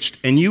preached,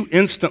 and you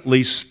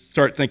instantly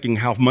start thinking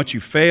how much you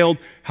failed,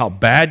 how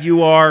bad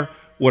you are,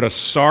 what a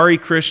sorry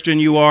Christian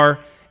you are.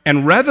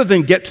 And rather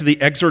than get to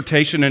the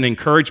exhortation and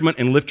encouragement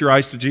and lift your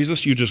eyes to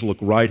Jesus, you just look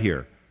right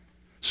here.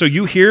 So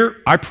you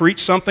hear, I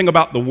preach something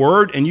about the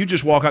word, and you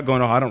just walk out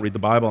going, oh, I don't read the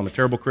Bible, I'm a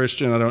terrible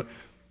Christian,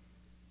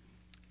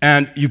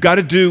 And I've got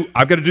to do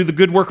the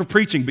good work of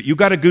preaching, but you've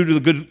got to do the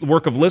good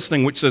work of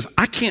listening, which says,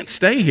 I can't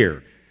stay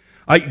here.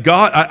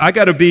 I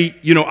got to be,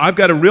 I've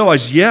got to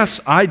realize, yes,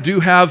 I do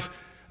have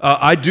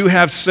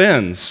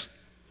sins.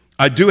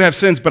 I do have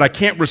sins, but I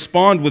can't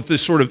respond with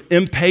this sort of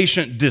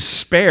impatient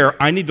despair.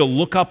 I need to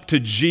look up to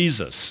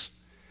Jesus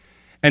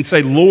and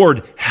say,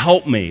 Lord,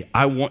 help me.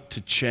 I want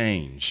to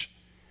change.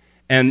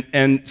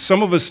 And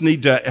some of us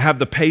need to have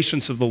the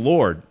patience of the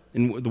Lord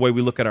in the way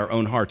we look at our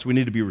own hearts. We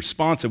need to be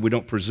responsive. We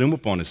don't presume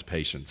upon his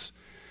patience.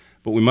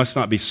 But we must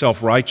not be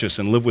self-righteous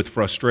and live with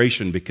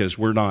frustration because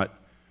we're not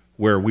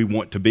where we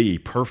want to be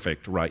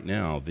perfect right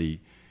now.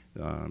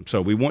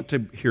 So we want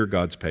to hear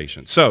God's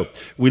patience. So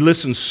we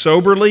listen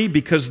soberly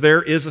because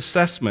there is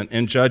assessment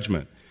and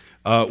judgment.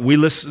 We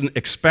listen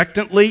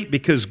expectantly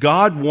because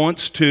God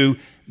wants to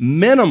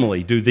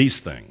minimally do these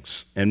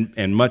things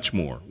and much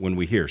more when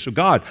we hear. So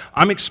God,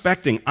 I'm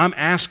expecting, I'm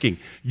asking,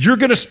 you're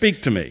going to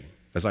speak to me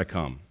as I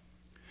come.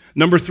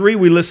 Number 3,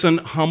 we listen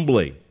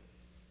humbly.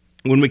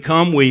 When we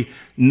come, we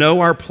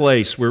know our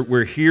place.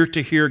 We're here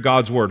to hear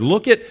God's word.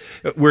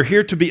 We're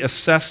here to be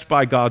assessed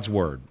by God's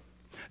word.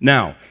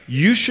 Now,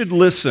 you should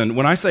listen.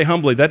 When I say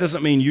humbly, that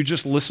doesn't mean you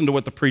just listen to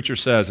what the preacher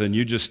says and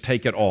you just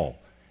take it all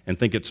and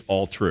think it's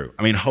all true.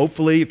 I mean,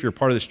 hopefully, if you're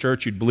part of this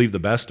church, you'd believe the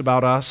best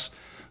about us,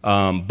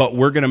 but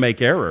we're going to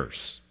make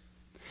errors.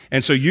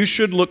 And so you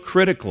should look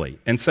critically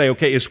and say,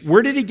 okay,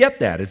 where did he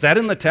get that? Is that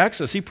in the text?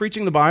 Is he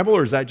preaching the Bible,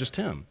 or is that just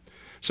him?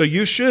 So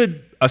you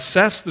should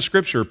assess the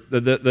Scripture.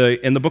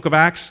 In the book of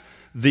Acts,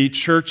 the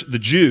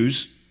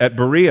Jews at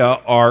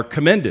Berea are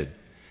commended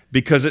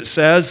because it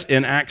says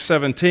in Acts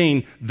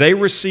 17, they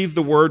received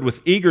the word with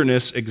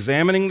eagerness,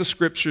 examining the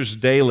Scriptures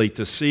daily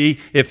to see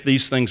if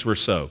these things were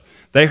so.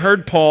 They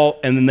heard Paul,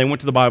 and then they went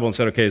to the Bible and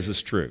said, okay, is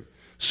this true?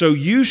 So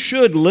you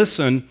should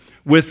listen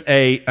with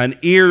an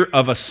ear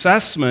of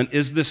assessment,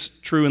 is this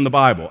true in the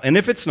Bible? And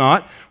if it's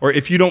not, or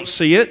if you don't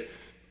see it,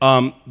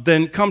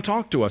 then come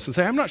talk to us and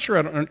say, I'm not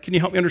sure, can you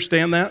help me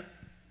understand that?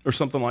 Or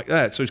something like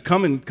that. So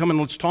come and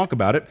let's talk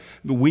about it.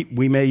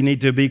 We may need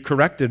to be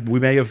corrected. We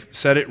may have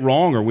said it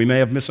wrong, or we may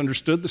have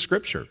misunderstood the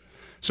Scripture.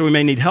 So we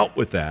may need help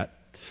with that.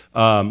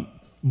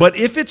 But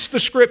if it's the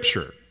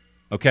Scripture,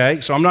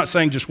 okay, so I'm not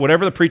saying just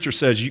whatever the preacher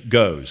says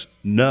goes.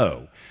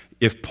 No.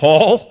 If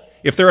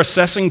they're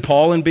assessing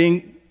Paul and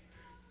being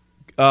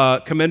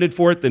commended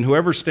for it, then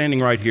whoever's standing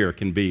right here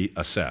can be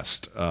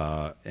assessed.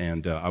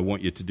 And I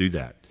want you to do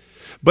that.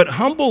 But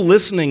humble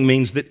listening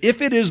means that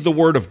if it is the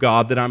Word of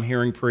God that I'm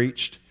hearing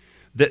preached,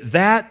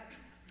 that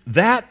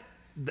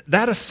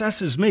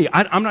assesses me.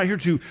 I'm not here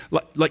to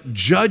like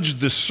judge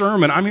the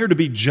sermon. I'm here to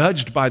be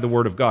judged by the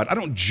Word of God. I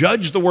don't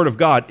judge the Word of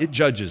God. It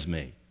judges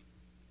me.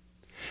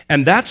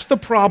 And that's the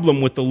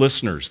problem with the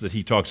listeners that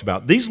he talks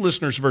about. These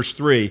listeners, verse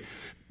 3,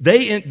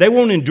 they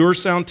won't endure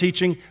sound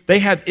teaching. They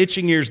have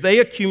itching ears. They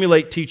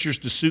accumulate teachers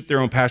to suit their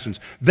own passions.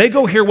 They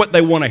go hear what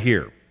they want to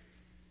hear.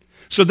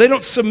 So they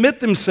don't submit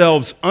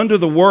themselves under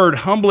the word,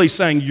 humbly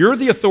saying, you're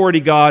the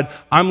authority, God,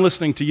 I'm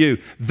listening to you.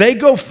 They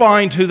go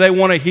find who they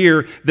want to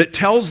hear that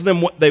tells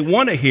them what they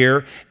want to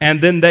hear,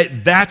 and then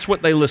that's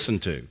what they listen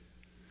to.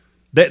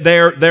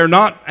 They're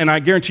not, and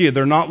I guarantee you,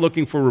 they're not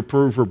looking for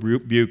reprove,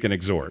 rebuke, and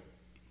exhort.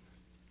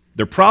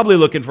 They're probably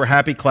looking for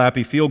happy,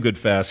 clappy, feel-good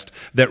fest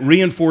that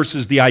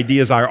reinforces the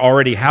ideas I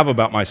already have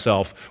about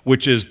myself,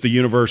 which is the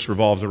universe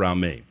revolves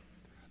around me.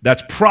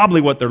 That's probably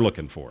what they're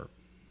looking for.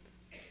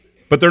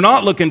 But they're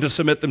not looking to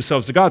submit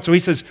themselves to God. So he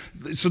says,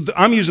 so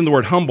I'm using the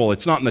word humble.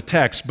 It's not in the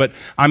text, but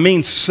I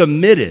mean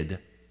submitted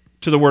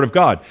to the Word of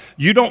God.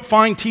 You don't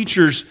find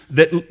teachers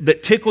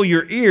that tickle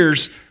your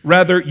ears.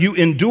 Rather, you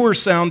endure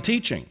sound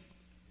teaching.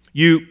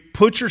 You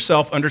put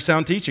yourself under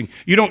sound teaching.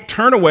 You don't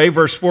turn away,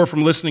 verse 4,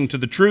 from listening to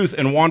the truth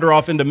and wander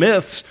off into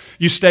myths.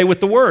 You stay with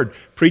the Word.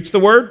 Preach the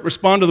Word,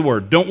 respond to the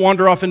Word. Don't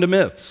wander off into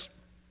myths.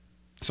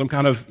 Some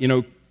kind of,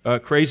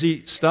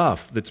 crazy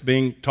stuff that's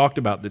being talked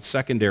about that's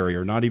secondary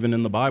or not even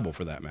in the Bible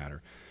for that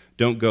matter.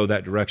 Don't go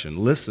that direction.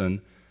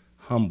 Listen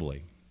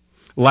humbly.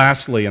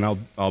 Lastly, and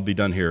I'll be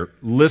done here,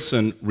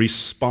 listen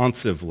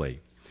responsively.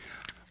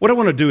 What I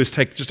want to do is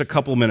take just a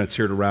couple of minutes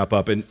here to wrap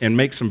up and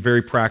make some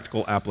very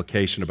practical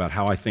application about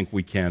how I think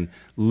we can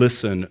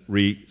listen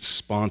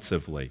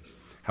responsively,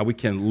 how we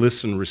can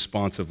listen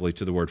responsively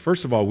to the Word.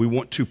 First of all, we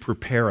want to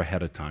prepare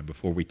ahead of time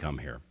before we come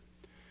here.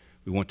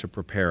 We want to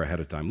prepare ahead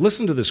of time.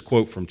 Listen to this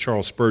quote from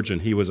Charles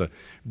Spurgeon. He was a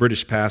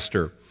British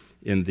pastor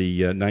in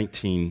the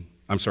 19th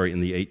century,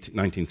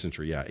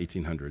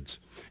 1800s.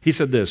 He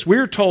said this: "We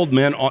are told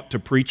men ought not to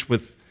preach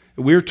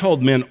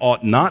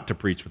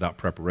without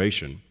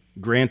preparation.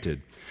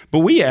 Granted, but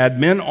we add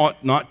men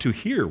ought not to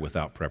hear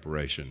without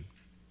preparation."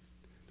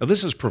 Now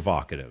this is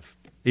provocative.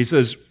 He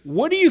says,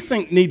 "What do you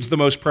think needs the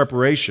most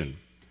preparation,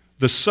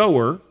 the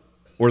sower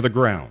or the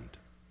ground?"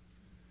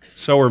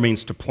 Sower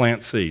means to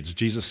plant seeds.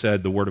 Jesus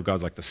said the Word of God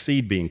is like the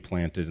seed being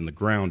planted, and the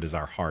ground is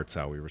our hearts,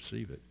 how we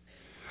receive it.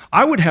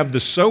 I would have the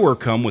sower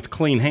come with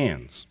clean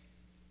hands,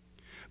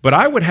 but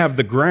I would have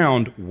the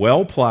ground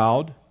well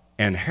plowed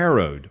and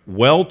harrowed,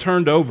 well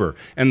turned over,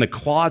 and the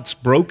clods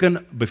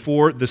broken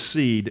before the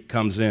seed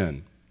comes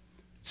in.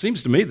 It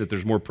seems to me that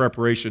there's more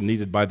preparation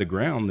needed by the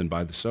ground than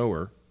by the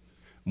sower,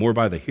 more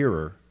by the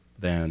hearer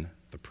than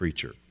the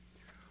preacher.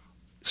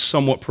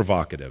 somewhat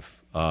provocative.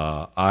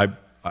 I'm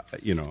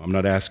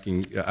not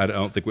asking, I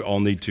don't think we all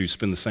need to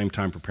spend the same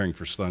time preparing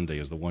for Sunday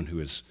as the one who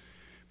is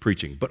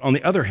preaching. But on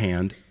the other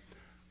hand,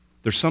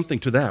 there's something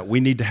to that. We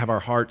need to have our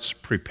hearts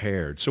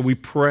prepared. So we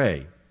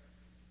pray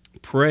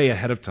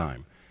ahead of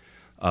time.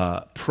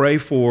 Pray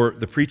for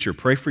the preacher.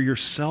 Pray for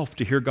yourself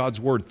to hear God's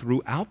word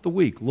throughout the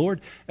week.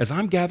 Lord, as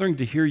I'm gathering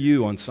to hear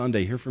you on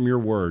Sunday, hear from your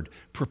word,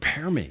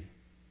 prepare me.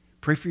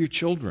 Pray for your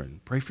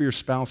children. Pray for your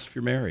spouse if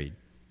you're married.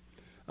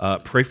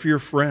 Pray for your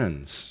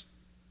friends.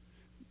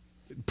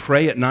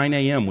 Pray at 9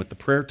 a.m. with the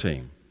prayer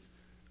team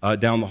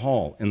down the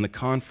hall in the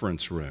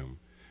conference room.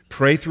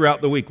 Pray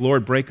throughout the week.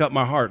 Lord, break up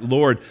my heart.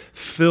 Lord,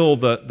 fill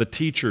the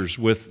teachers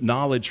with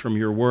knowledge from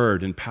your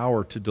word and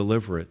power to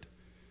deliver it.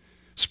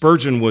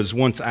 Spurgeon was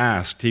once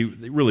asked, he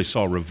really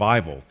saw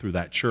revival through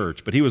that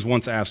church, but he was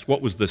once asked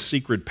what was the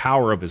secret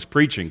power of his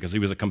preaching, because he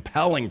was a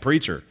compelling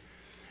preacher.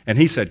 And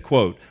he said,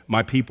 quote,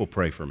 "My people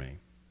pray for me."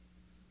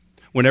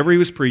 Whenever he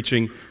was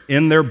preaching,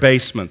 in their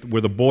basement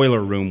where the boiler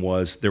room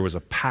was, there was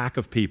a pack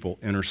of people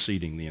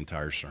interceding the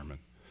entire sermon.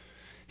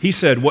 He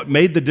said, what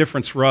made the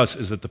difference for us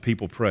is that the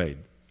people prayed.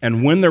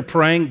 And when they're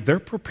praying, they're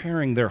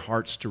preparing their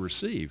hearts to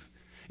receive.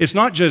 It's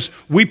not just,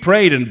 we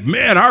prayed and,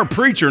 man, our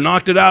preacher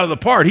knocked it out of the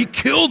park. He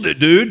killed it,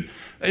 dude.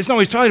 It's not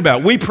what he's talking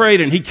about. We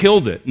prayed and he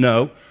killed it.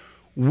 No.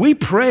 We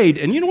prayed,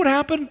 and you know what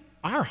happened?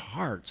 Our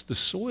hearts, the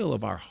soil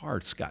of our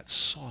hearts got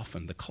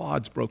softened. The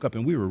clods broke up,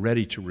 and we were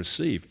ready to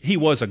receive. He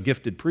was a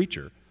gifted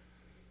preacher.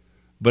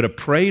 But a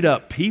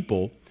prayed-up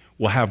people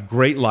will have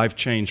great life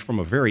change from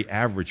a very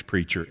average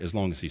preacher as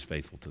long as he's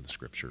faithful to the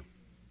Scripture.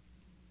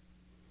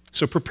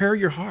 So prepare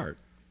your heart.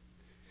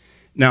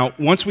 Now,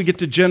 once we get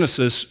to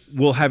Genesis,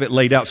 we'll have it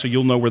laid out so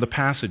you'll know where the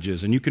passage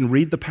is, and you can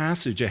read the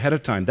passage ahead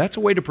of time. That's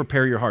a way to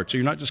prepare your heart, so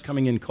you're not just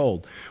coming in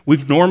cold.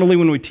 Normally,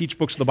 when we teach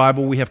books of the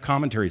Bible, we have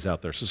commentaries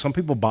out there. So some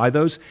people buy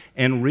those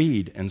and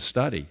read and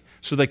study.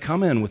 So they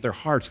come in with their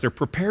hearts. They're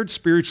prepared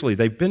spiritually.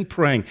 They've been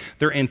praying.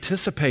 They're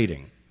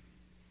anticipating.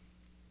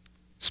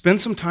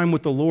 Spend some time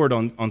with the Lord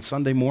on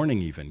Sunday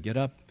morning even. Get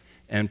up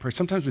and pray.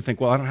 Sometimes we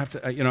think, well, I don't have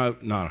to,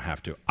 no, I don't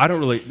have to. I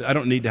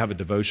don't need to have a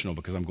devotional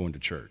because I'm going to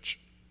church.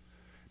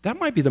 That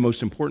might be the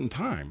most important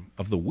time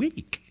of the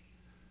week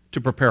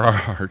to prepare our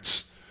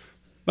hearts.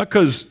 Not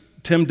because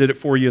Tim did it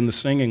for you in the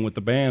singing with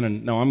the band,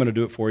 and no, I'm going to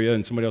do it for you,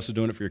 and somebody else is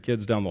doing it for your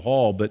kids down the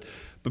hall, but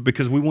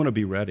because we want to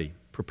be ready.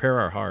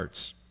 Prepare our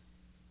hearts.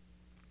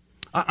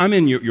 I'm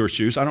in your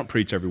shoes. I don't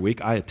preach every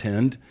week. I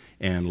attend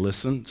and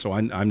listen, so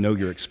I know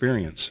your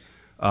experience.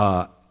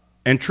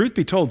 And truth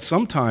be told,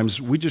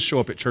 sometimes we just show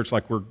up at church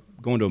like we're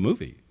going to a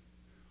movie.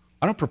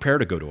 I don't prepare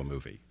to go to a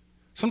movie.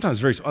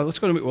 Sometimes let's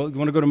go to a movie. Well, you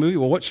want to go to a movie?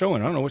 Well, what's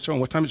showing? I don't know what's showing.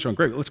 What time is showing?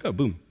 Great, let's go.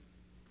 Boom.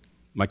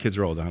 My kids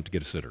are old. I don't have to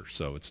get a sitter,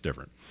 so it's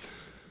different.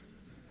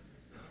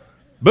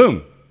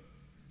 Boom.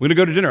 We're going to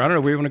go to dinner. I don't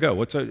know where you want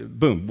to go.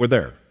 Boom, we're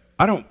there.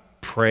 I don't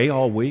pray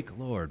all week.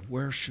 Lord,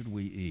 where should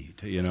we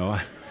eat?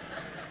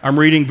 I'm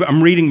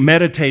reading,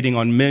 meditating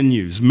on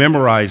menus,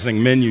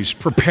 memorizing menus,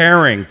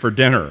 preparing for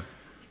dinner.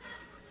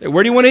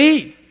 Where do you want to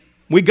eat?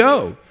 We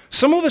go.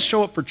 Some of us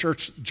show up for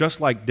church just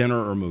like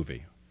dinner or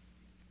movie.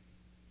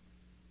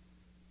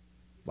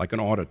 Like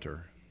an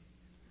auditor.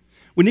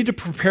 We need to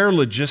prepare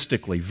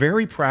logistically,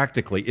 very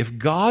practically. If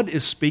God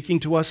is speaking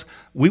to us,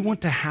 we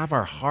want to have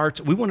our hearts,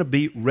 we want to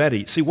be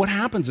ready. See, what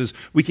happens is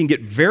we can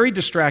get very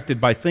distracted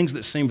by things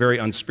that seem very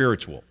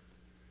unspiritual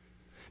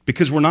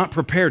because we're not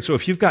prepared. So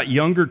if you've got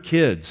younger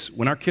kids,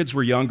 when our kids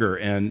were younger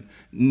and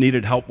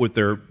needed help with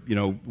their,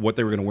 what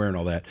they were going to wear and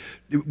all that,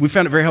 we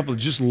found it very helpful to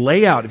just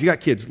lay out, if you got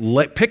kids,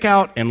 pick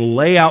out and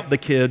lay out the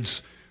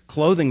kids'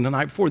 clothing the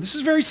night before. This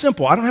is very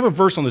simple. I don't have a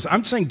verse on this.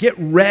 I'm just saying get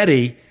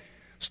ready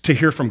to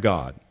hear from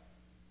God.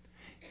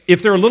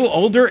 If they're a little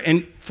older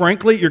and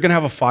frankly you're going to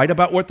have a fight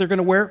about what they're going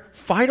to wear,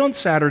 fight on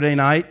Saturday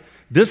night,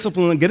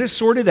 discipline them, get it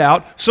sorted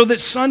out so that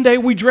Sunday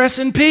we dress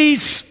in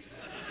peace.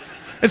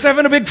 It's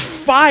having a big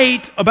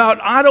fight about,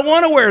 I don't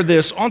want to wear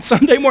this on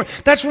Sunday morning.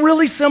 That's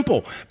really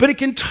simple, but it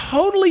can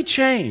totally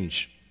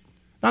change.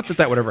 Not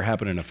that would ever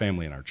happen in a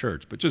family in our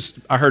church, but just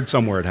I heard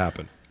somewhere it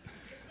happened.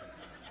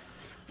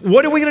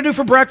 What are we going to do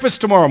for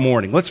breakfast tomorrow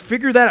morning? Let's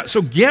figure that out.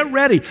 So get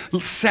ready.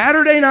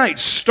 Saturday night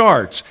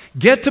starts.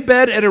 Get to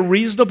bed at a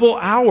reasonable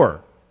hour.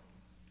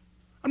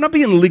 I'm not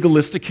being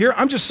legalistic here.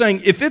 I'm just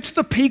saying if it's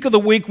the peak of the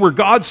week where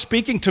God's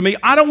speaking to me,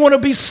 I don't want to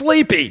be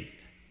sleepy.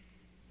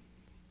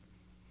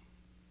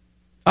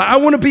 I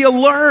want to be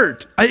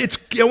alert. I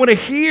want to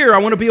hear. I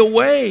want to be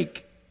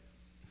awake.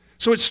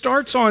 So it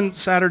starts on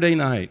Saturday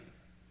night.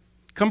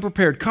 Come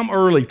prepared. Come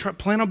early.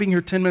 Plan on being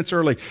here 10 minutes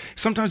early.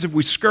 Sometimes if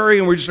we scurry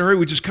and we're just in a hurry,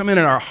 we just come in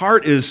and our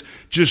heart is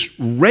just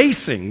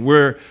racing.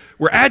 We're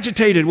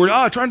agitated.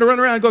 We're trying to run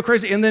around and go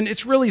crazy. And then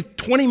it's really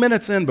 20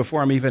 minutes in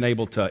before I'm even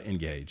able to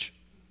engage.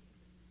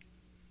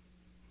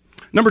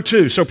 Number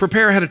 2, so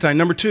prepare ahead of time.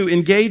 Number 2,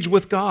 engage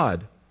with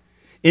God.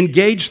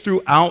 Engage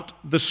throughout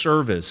the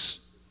service.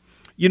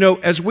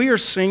 As we are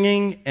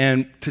singing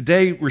and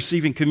today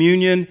receiving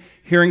communion,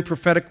 hearing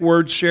prophetic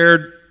words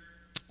shared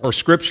or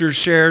scriptures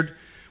shared,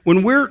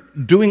 when we're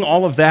doing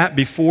all of that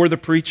before the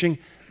preaching,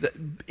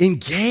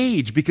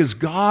 Engage, because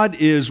God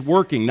is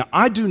working. Now,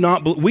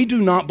 we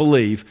do not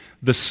believe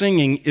the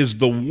singing is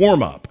the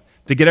warm-up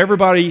to get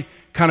everybody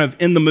kind of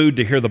in the mood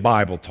to hear the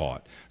Bible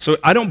taught. So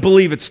I don't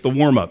believe it's the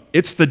warm-up.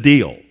 It's the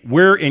deal.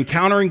 We're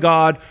encountering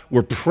God.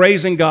 We're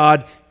praising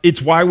God.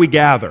 It's why we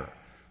gather.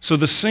 So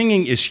the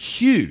singing is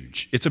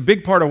huge. It's a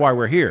big part of why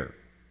we're here.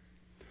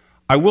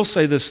 I will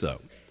say this,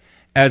 though.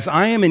 As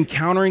I am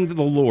encountering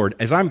the Lord,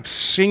 as I'm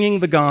singing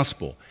the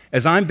gospel,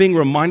 as I'm being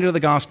reminded of the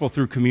gospel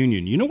through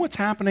communion, you know what's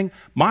happening?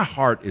 My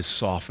heart is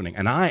softening,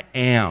 and I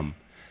am.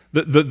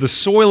 The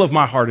soil of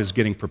my heart is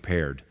getting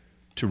prepared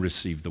to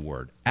receive the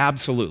word.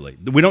 Absolutely.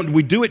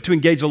 We do it to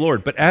engage the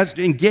Lord, but as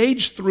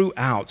engage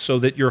throughout so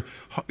that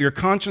your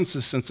conscience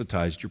is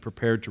sensitized, you're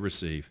prepared to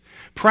receive.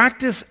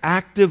 Practice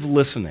active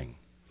listening.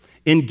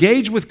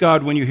 Engage with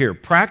God when you hear.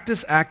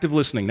 Practice active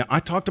listening. Now, I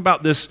talked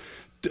about this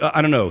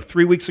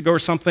 3 weeks ago or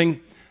something.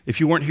 If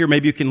you weren't here,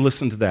 maybe you can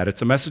listen to that.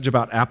 It's a message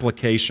about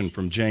application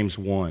from James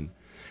 1.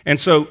 And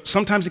so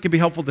sometimes it can be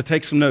helpful to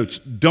take some notes.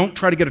 Don't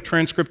try to get a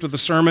transcript of the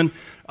sermon.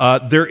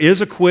 There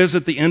is a quiz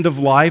at the end of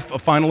life, a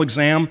final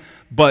exam,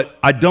 but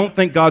I don't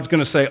think God's going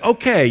to say,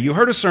 okay, you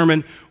heard a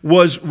sermon,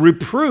 was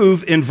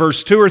reproved in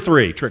verse 2 or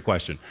 3. Trick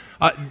question.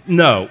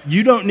 No,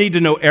 you don't need to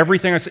know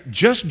everything I said.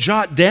 Just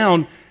jot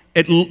down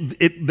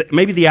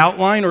maybe the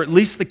outline or at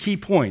least the key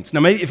points.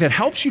 Now, maybe if it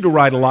helps you to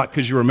write a lot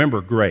because you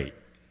remember, great.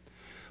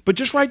 But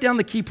just write down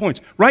the key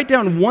points. Write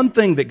down one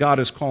thing that God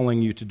is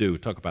calling you to do. We'll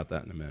talk about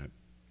that in a minute.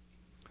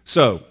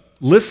 So,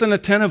 listen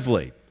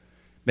attentively.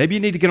 Maybe you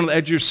need to get on the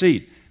edge of your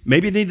seat.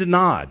 Maybe you need to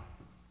nod.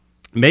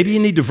 Maybe you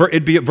need to,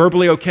 it'd be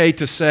verbally okay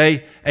to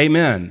say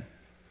amen.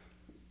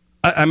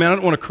 I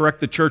don't want to correct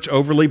the church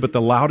overly, but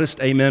the loudest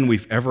amen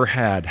we've ever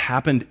had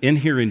happened in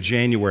here in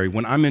January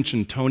when I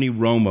mentioned Tony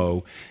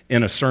Romo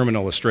in a sermon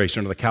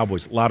illustration of the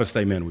Cowboys. Loudest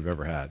amen we've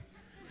ever had.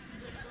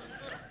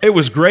 It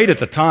was great at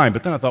the time,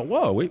 but then I thought,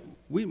 whoa,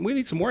 we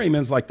need some more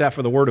amens like that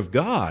for the Word of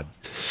God.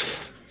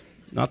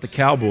 Not the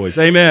Cowboys.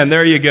 Amen.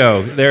 There you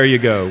go. There you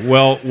go.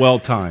 Well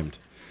timed.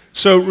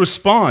 So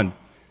respond.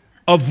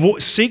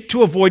 Seek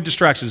to avoid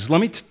distractions.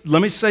 Let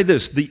me say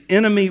this. The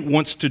enemy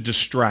wants to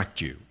distract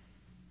you.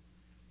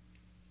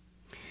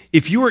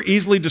 If you are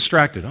easily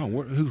distracted,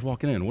 who's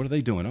walking in? What are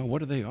they doing?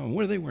 What are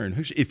they wearing?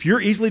 If you're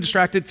easily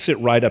distracted, sit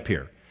right up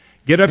here.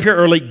 Get up here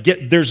early.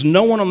 There's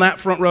no one on that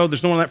front row.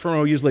 There's no one on that front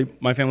row. Usually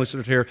my family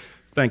sits here.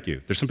 Thank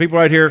you. There's some people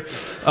right here.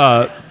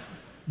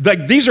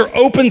 These are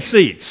open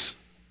seats.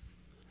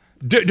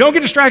 Don't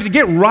get distracted.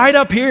 Get right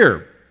up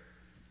here.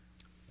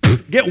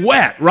 Get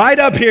wet right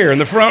up here in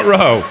the front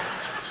row.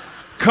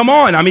 Come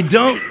on. I mean,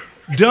 don't,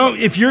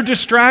 if you're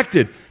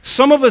distracted.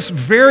 Some of us,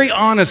 very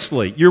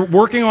honestly, you're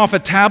working off a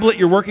tablet,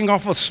 you're working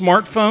off a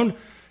smartphone,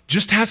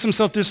 just have some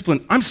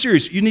self-discipline. I'm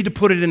serious. You need to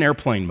put it in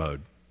airplane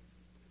mode.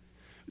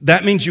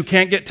 That means you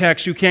can't get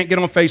text, you can't get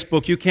on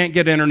Facebook, you can't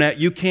get internet,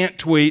 you can't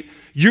tweet.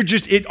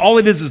 All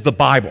it is the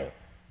Bible.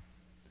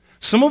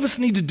 Some of us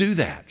need to do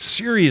that,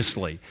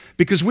 seriously,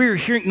 because we're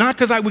hearing, not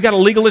because we got a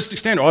legalistic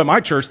standard. In my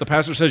church, the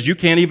pastor says you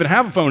can't even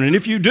have a phone, and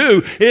if you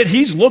do,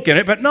 he's looking at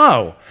it, but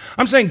no.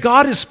 I'm saying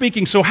God is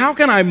speaking, so how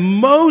can I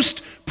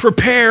most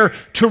prepare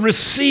to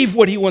receive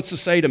what he wants to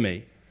say to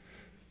me?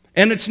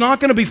 And it's not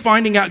going to be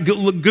finding out,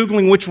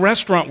 Googling which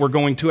restaurant we're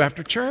going to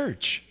after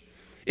church.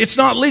 It's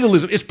not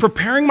legalism. It's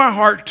preparing my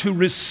heart to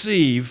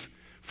receive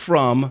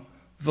from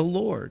the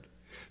Lord.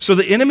 So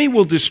the enemy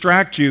will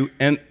distract you,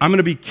 and I'm going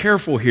to be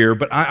careful here,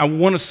 but I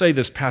want to say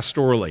this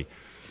pastorally.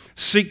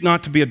 Seek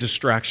not to be a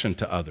distraction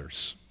to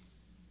others.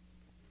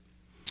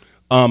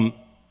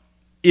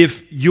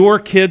 If your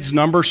kid's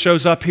number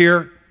shows up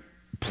here,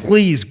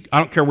 please, I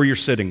don't care where you're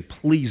sitting,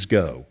 please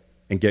go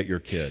and get your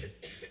kid.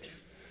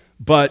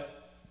 But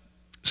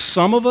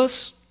some of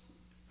us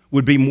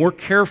would be more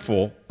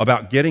careful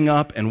about getting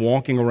up and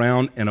walking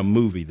around in a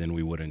movie than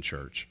we would in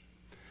church.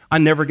 I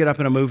never get up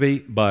in a movie,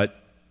 but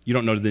you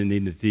don't know the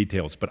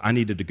details, but I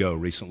needed to go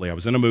recently. I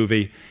was in a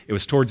movie. It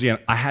was towards the end.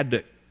 I had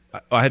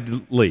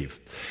to leave.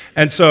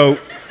 And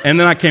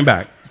then I came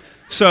back.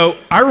 So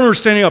I remember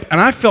standing up, and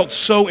I felt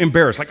so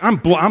embarrassed. Like,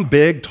 I'm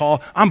big,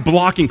 tall. I'm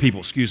blocking people.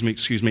 Excuse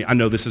me. I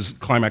know this is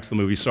climax of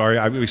the movie. Sorry.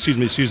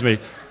 Excuse me.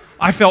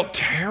 I felt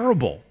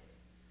terrible.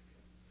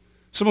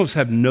 Some of us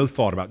have no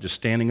thought about just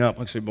standing up,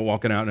 like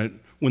walking out, and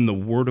when the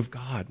Word of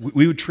God,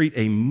 we would treat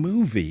a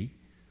movie,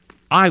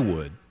 I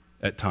would,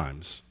 at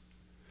times,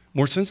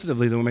 more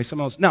sensitively than we may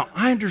someone else. Now,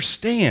 I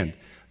understand.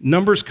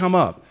 Numbers come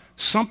up.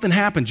 Something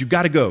happens. You've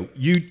got to go.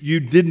 You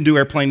didn't do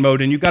airplane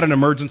mode, and you got an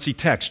emergency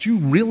text. You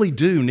really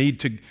do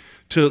need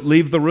to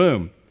leave the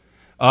room.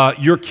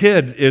 Your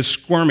kid is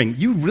squirming.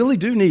 You really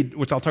do need,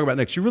 which I'll talk about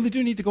next, you really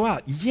do need to go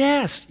out.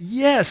 Yes.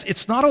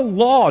 It's not a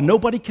law.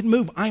 Nobody can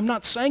move. I'm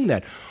not saying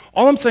that.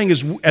 All I'm saying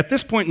is at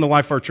this point in the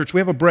life of our church, we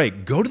have a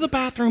break. Go to the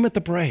bathroom at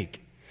the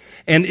break.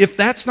 And if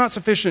that's not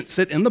sufficient,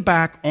 sit in the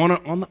back on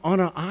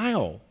an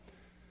aisle.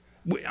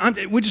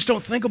 We just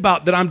don't think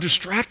about that I'm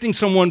distracting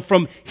someone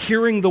from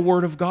hearing the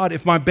Word of God.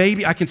 If my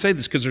baby, I can say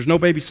this because there's no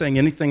baby saying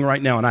anything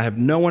right now, and I have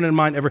no one in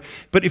mind ever,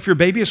 but if your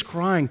baby is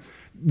crying,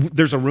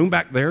 there's a room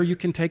back there you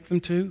can take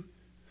them to.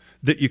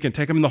 that you can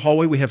take them in the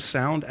hallway. We have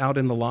sound out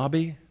in the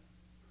lobby.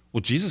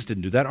 Well, Jesus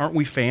didn't do that. Aren't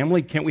we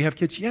family? Can't we have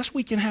kids? Yes,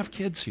 we can have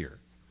kids here.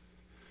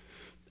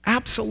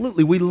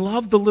 Absolutely. We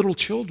love the little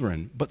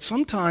children, but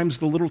sometimes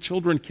the little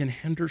children can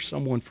hinder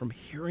someone from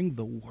hearing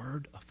the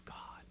word of God.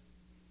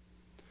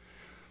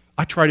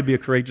 I try to be a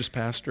courageous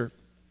pastor.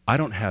 I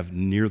don't have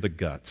near the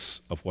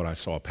guts of what I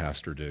saw a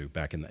pastor do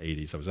back in the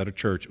 80s. I was at a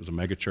church. It was a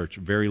mega church,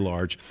 very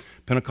large,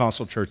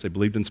 Pentecostal church. They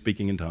believed in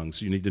speaking in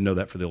tongues. You need to know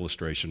that for the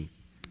illustration.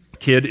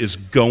 Kid is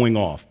going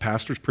off.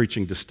 Pastor's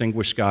preaching,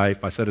 distinguished guy.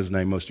 If I said his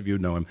name, most of you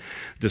would know him.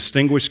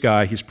 Distinguished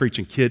guy, he's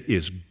preaching. Kid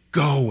is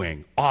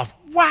going off.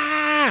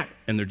 Wah!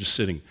 And they're just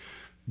sitting,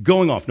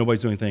 going off.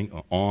 Nobody's doing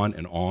anything, on.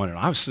 And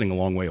I was sitting a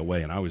long way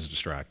away, and I was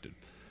distracted.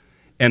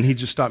 And he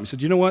just stopped me and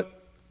said, you know what?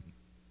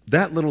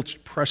 That little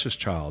precious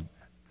child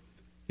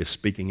is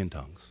speaking in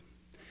tongues.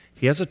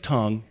 He has a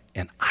tongue,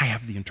 and I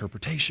have the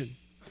interpretation.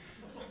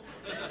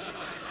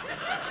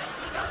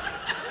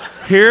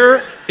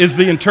 Here is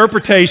the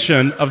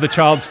interpretation of the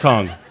child's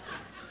tongue.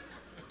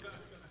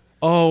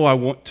 Oh, I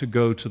want to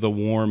go to the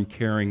warm,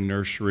 caring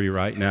nursery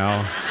right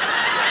now,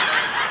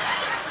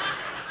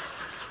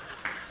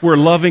 where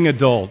loving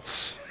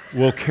adults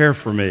will care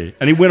for me.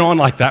 And he went on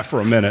like that for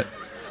a minute.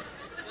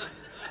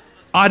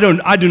 I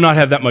do not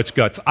have that much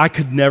guts. I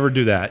could never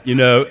do that. You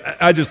know,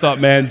 I just thought,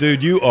 man,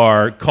 dude, you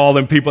are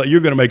calling people,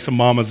 you're going to make some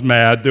mamas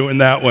mad doing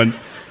that one.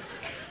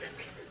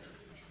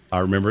 I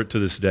remember it to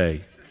this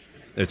day.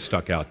 It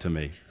stuck out to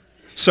me.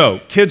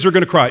 So, kids are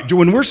going to cry.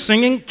 When we're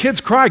singing,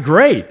 kids cry,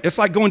 great. It's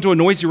like going to a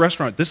noisy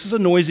restaurant. This is a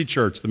noisy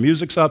church. The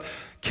music's up.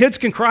 Kids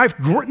can cry,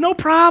 no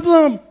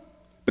problem,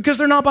 because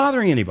they're not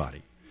bothering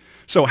anybody.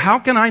 So how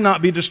can I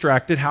not be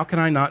distracted? How can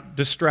I not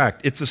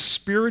distract? It's a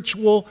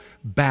spiritual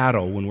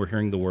battle when we're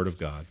hearing the Word of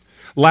God.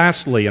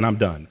 Lastly, and I'm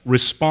done,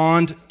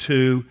 respond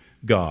to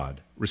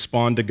God.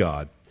 Respond to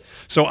God.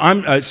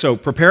 So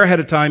prepare ahead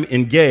of time,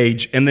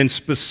 engage, and then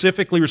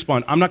specifically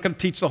respond. I'm not going to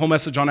teach the whole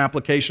message on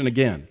application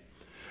again,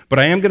 but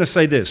I am going to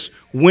say this.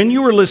 When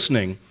you are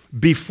listening,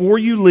 before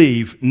you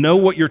leave, know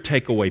what your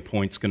takeaway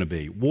point's going to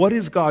be. What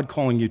is God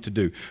calling you to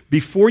do?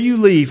 Before you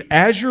leave,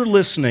 as you're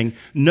listening,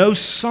 know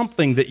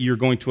something that you're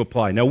going to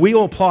apply. Now, we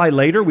will apply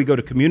later. We go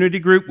to community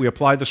group. We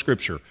apply the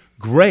Scripture.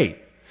 Great.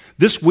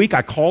 This week,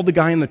 I called the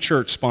guy in the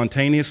church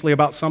spontaneously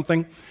about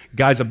something.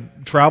 Guy's he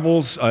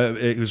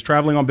was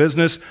traveling on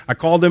business. I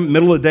called him,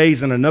 middle of the day,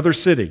 he's in another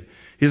city.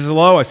 He says,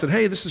 hello. I said,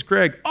 hey, this is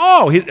Craig.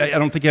 Oh, I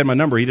don't think he had my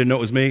number. He didn't know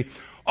it was me.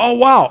 Oh,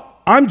 wow.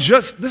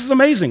 This is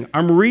amazing.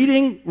 I'm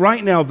reading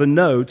right now the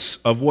notes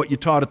of what you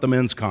taught at the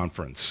men's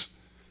conference.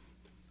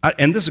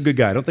 And this is a good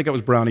guy. I don't think it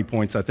was brownie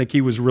points. I think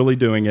he was really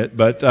doing it.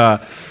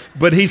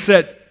 But he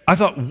said, I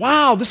thought,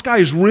 wow, this guy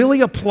is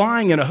really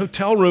applying in a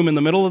hotel room in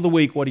the middle of the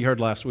week what he heard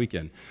last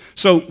weekend.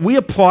 So we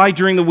apply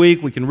during the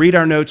week. We can read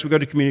our notes. We go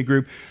to community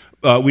group.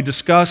 We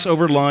discuss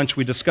over lunch.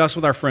 We discuss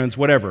with our friends,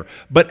 whatever.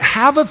 But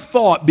have a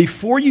thought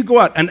before you go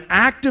out, an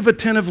active,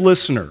 attentive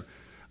listener.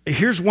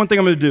 Here's one thing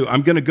I'm going to do.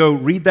 I'm going to go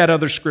read that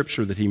other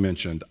scripture that he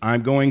mentioned.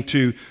 I'm going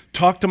to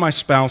talk to my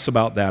spouse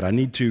about that. I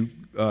need to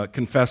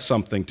confess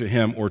something to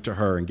him or to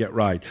her and get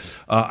right.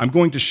 I'm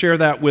going to share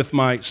that with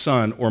my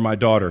son or my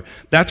daughter.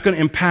 That's going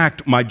to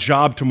impact my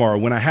job tomorrow.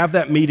 When I have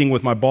that meeting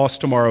with my boss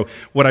tomorrow,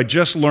 what I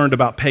just learned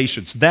about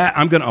patience, that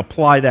I'm going to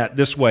apply that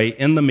this way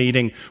in the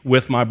meeting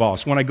with my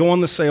boss. When I go on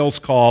the sales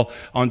call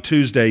on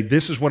Tuesday,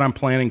 this is what I'm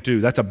planning to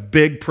do. That's a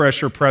big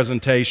pressure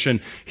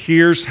presentation.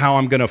 Here's how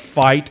I'm going to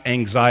fight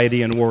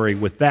anxiety and worry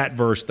with that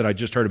verse that I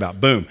just heard about.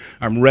 Boom.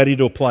 I'm ready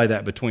to apply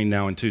that between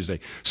now and Tuesday.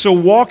 So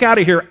walk out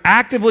of here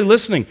actively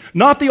listening.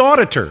 Not the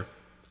auditor.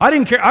 I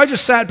didn't care. I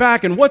just sat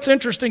back and what's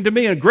interesting to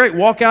me and great,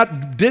 walk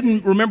out,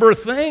 didn't remember a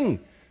thing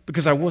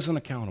because I wasn't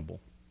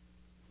accountable.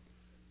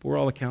 But we're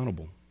all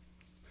accountable.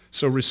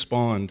 So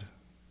respond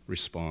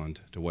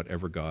to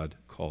whatever God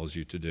calls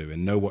you to do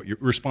and know what your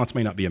response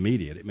may not be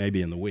immediate. It may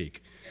be in the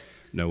week.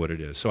 Know what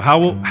it is. So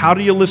how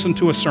do you listen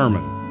to a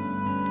sermon?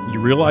 You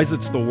realize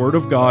it's the Word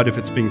of God if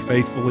it's being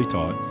faithfully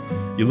taught.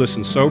 You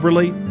listen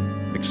soberly,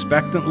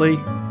 expectantly,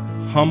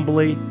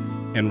 humbly,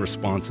 and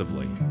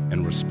responsively.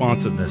 And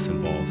responsiveness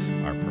involves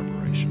our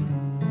preparation.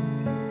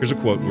 Here's a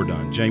quote, we're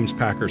done. James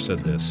Packer said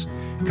this,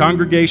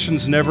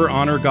 "Congregations never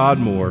honor God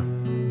more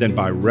than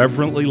by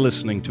reverently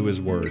listening to His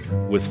Word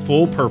with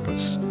full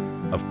purpose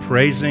of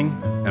praising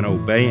and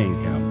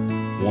obeying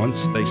Him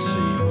once they see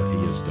what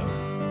He has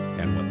done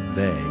and what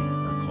they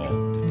are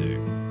called to do."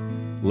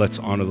 Let's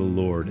honor the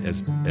Lord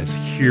as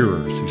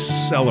hearers who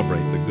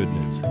celebrate the good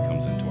news that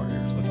comes into our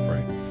ears. Let's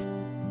pray.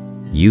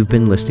 You've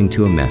been listening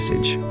to a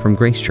message from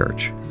Grace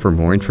Church. For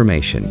more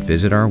information,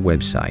 visit our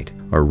website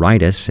or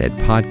write us at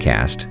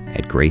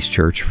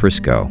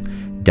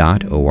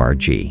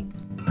podcast@gracechurchfrisco.org.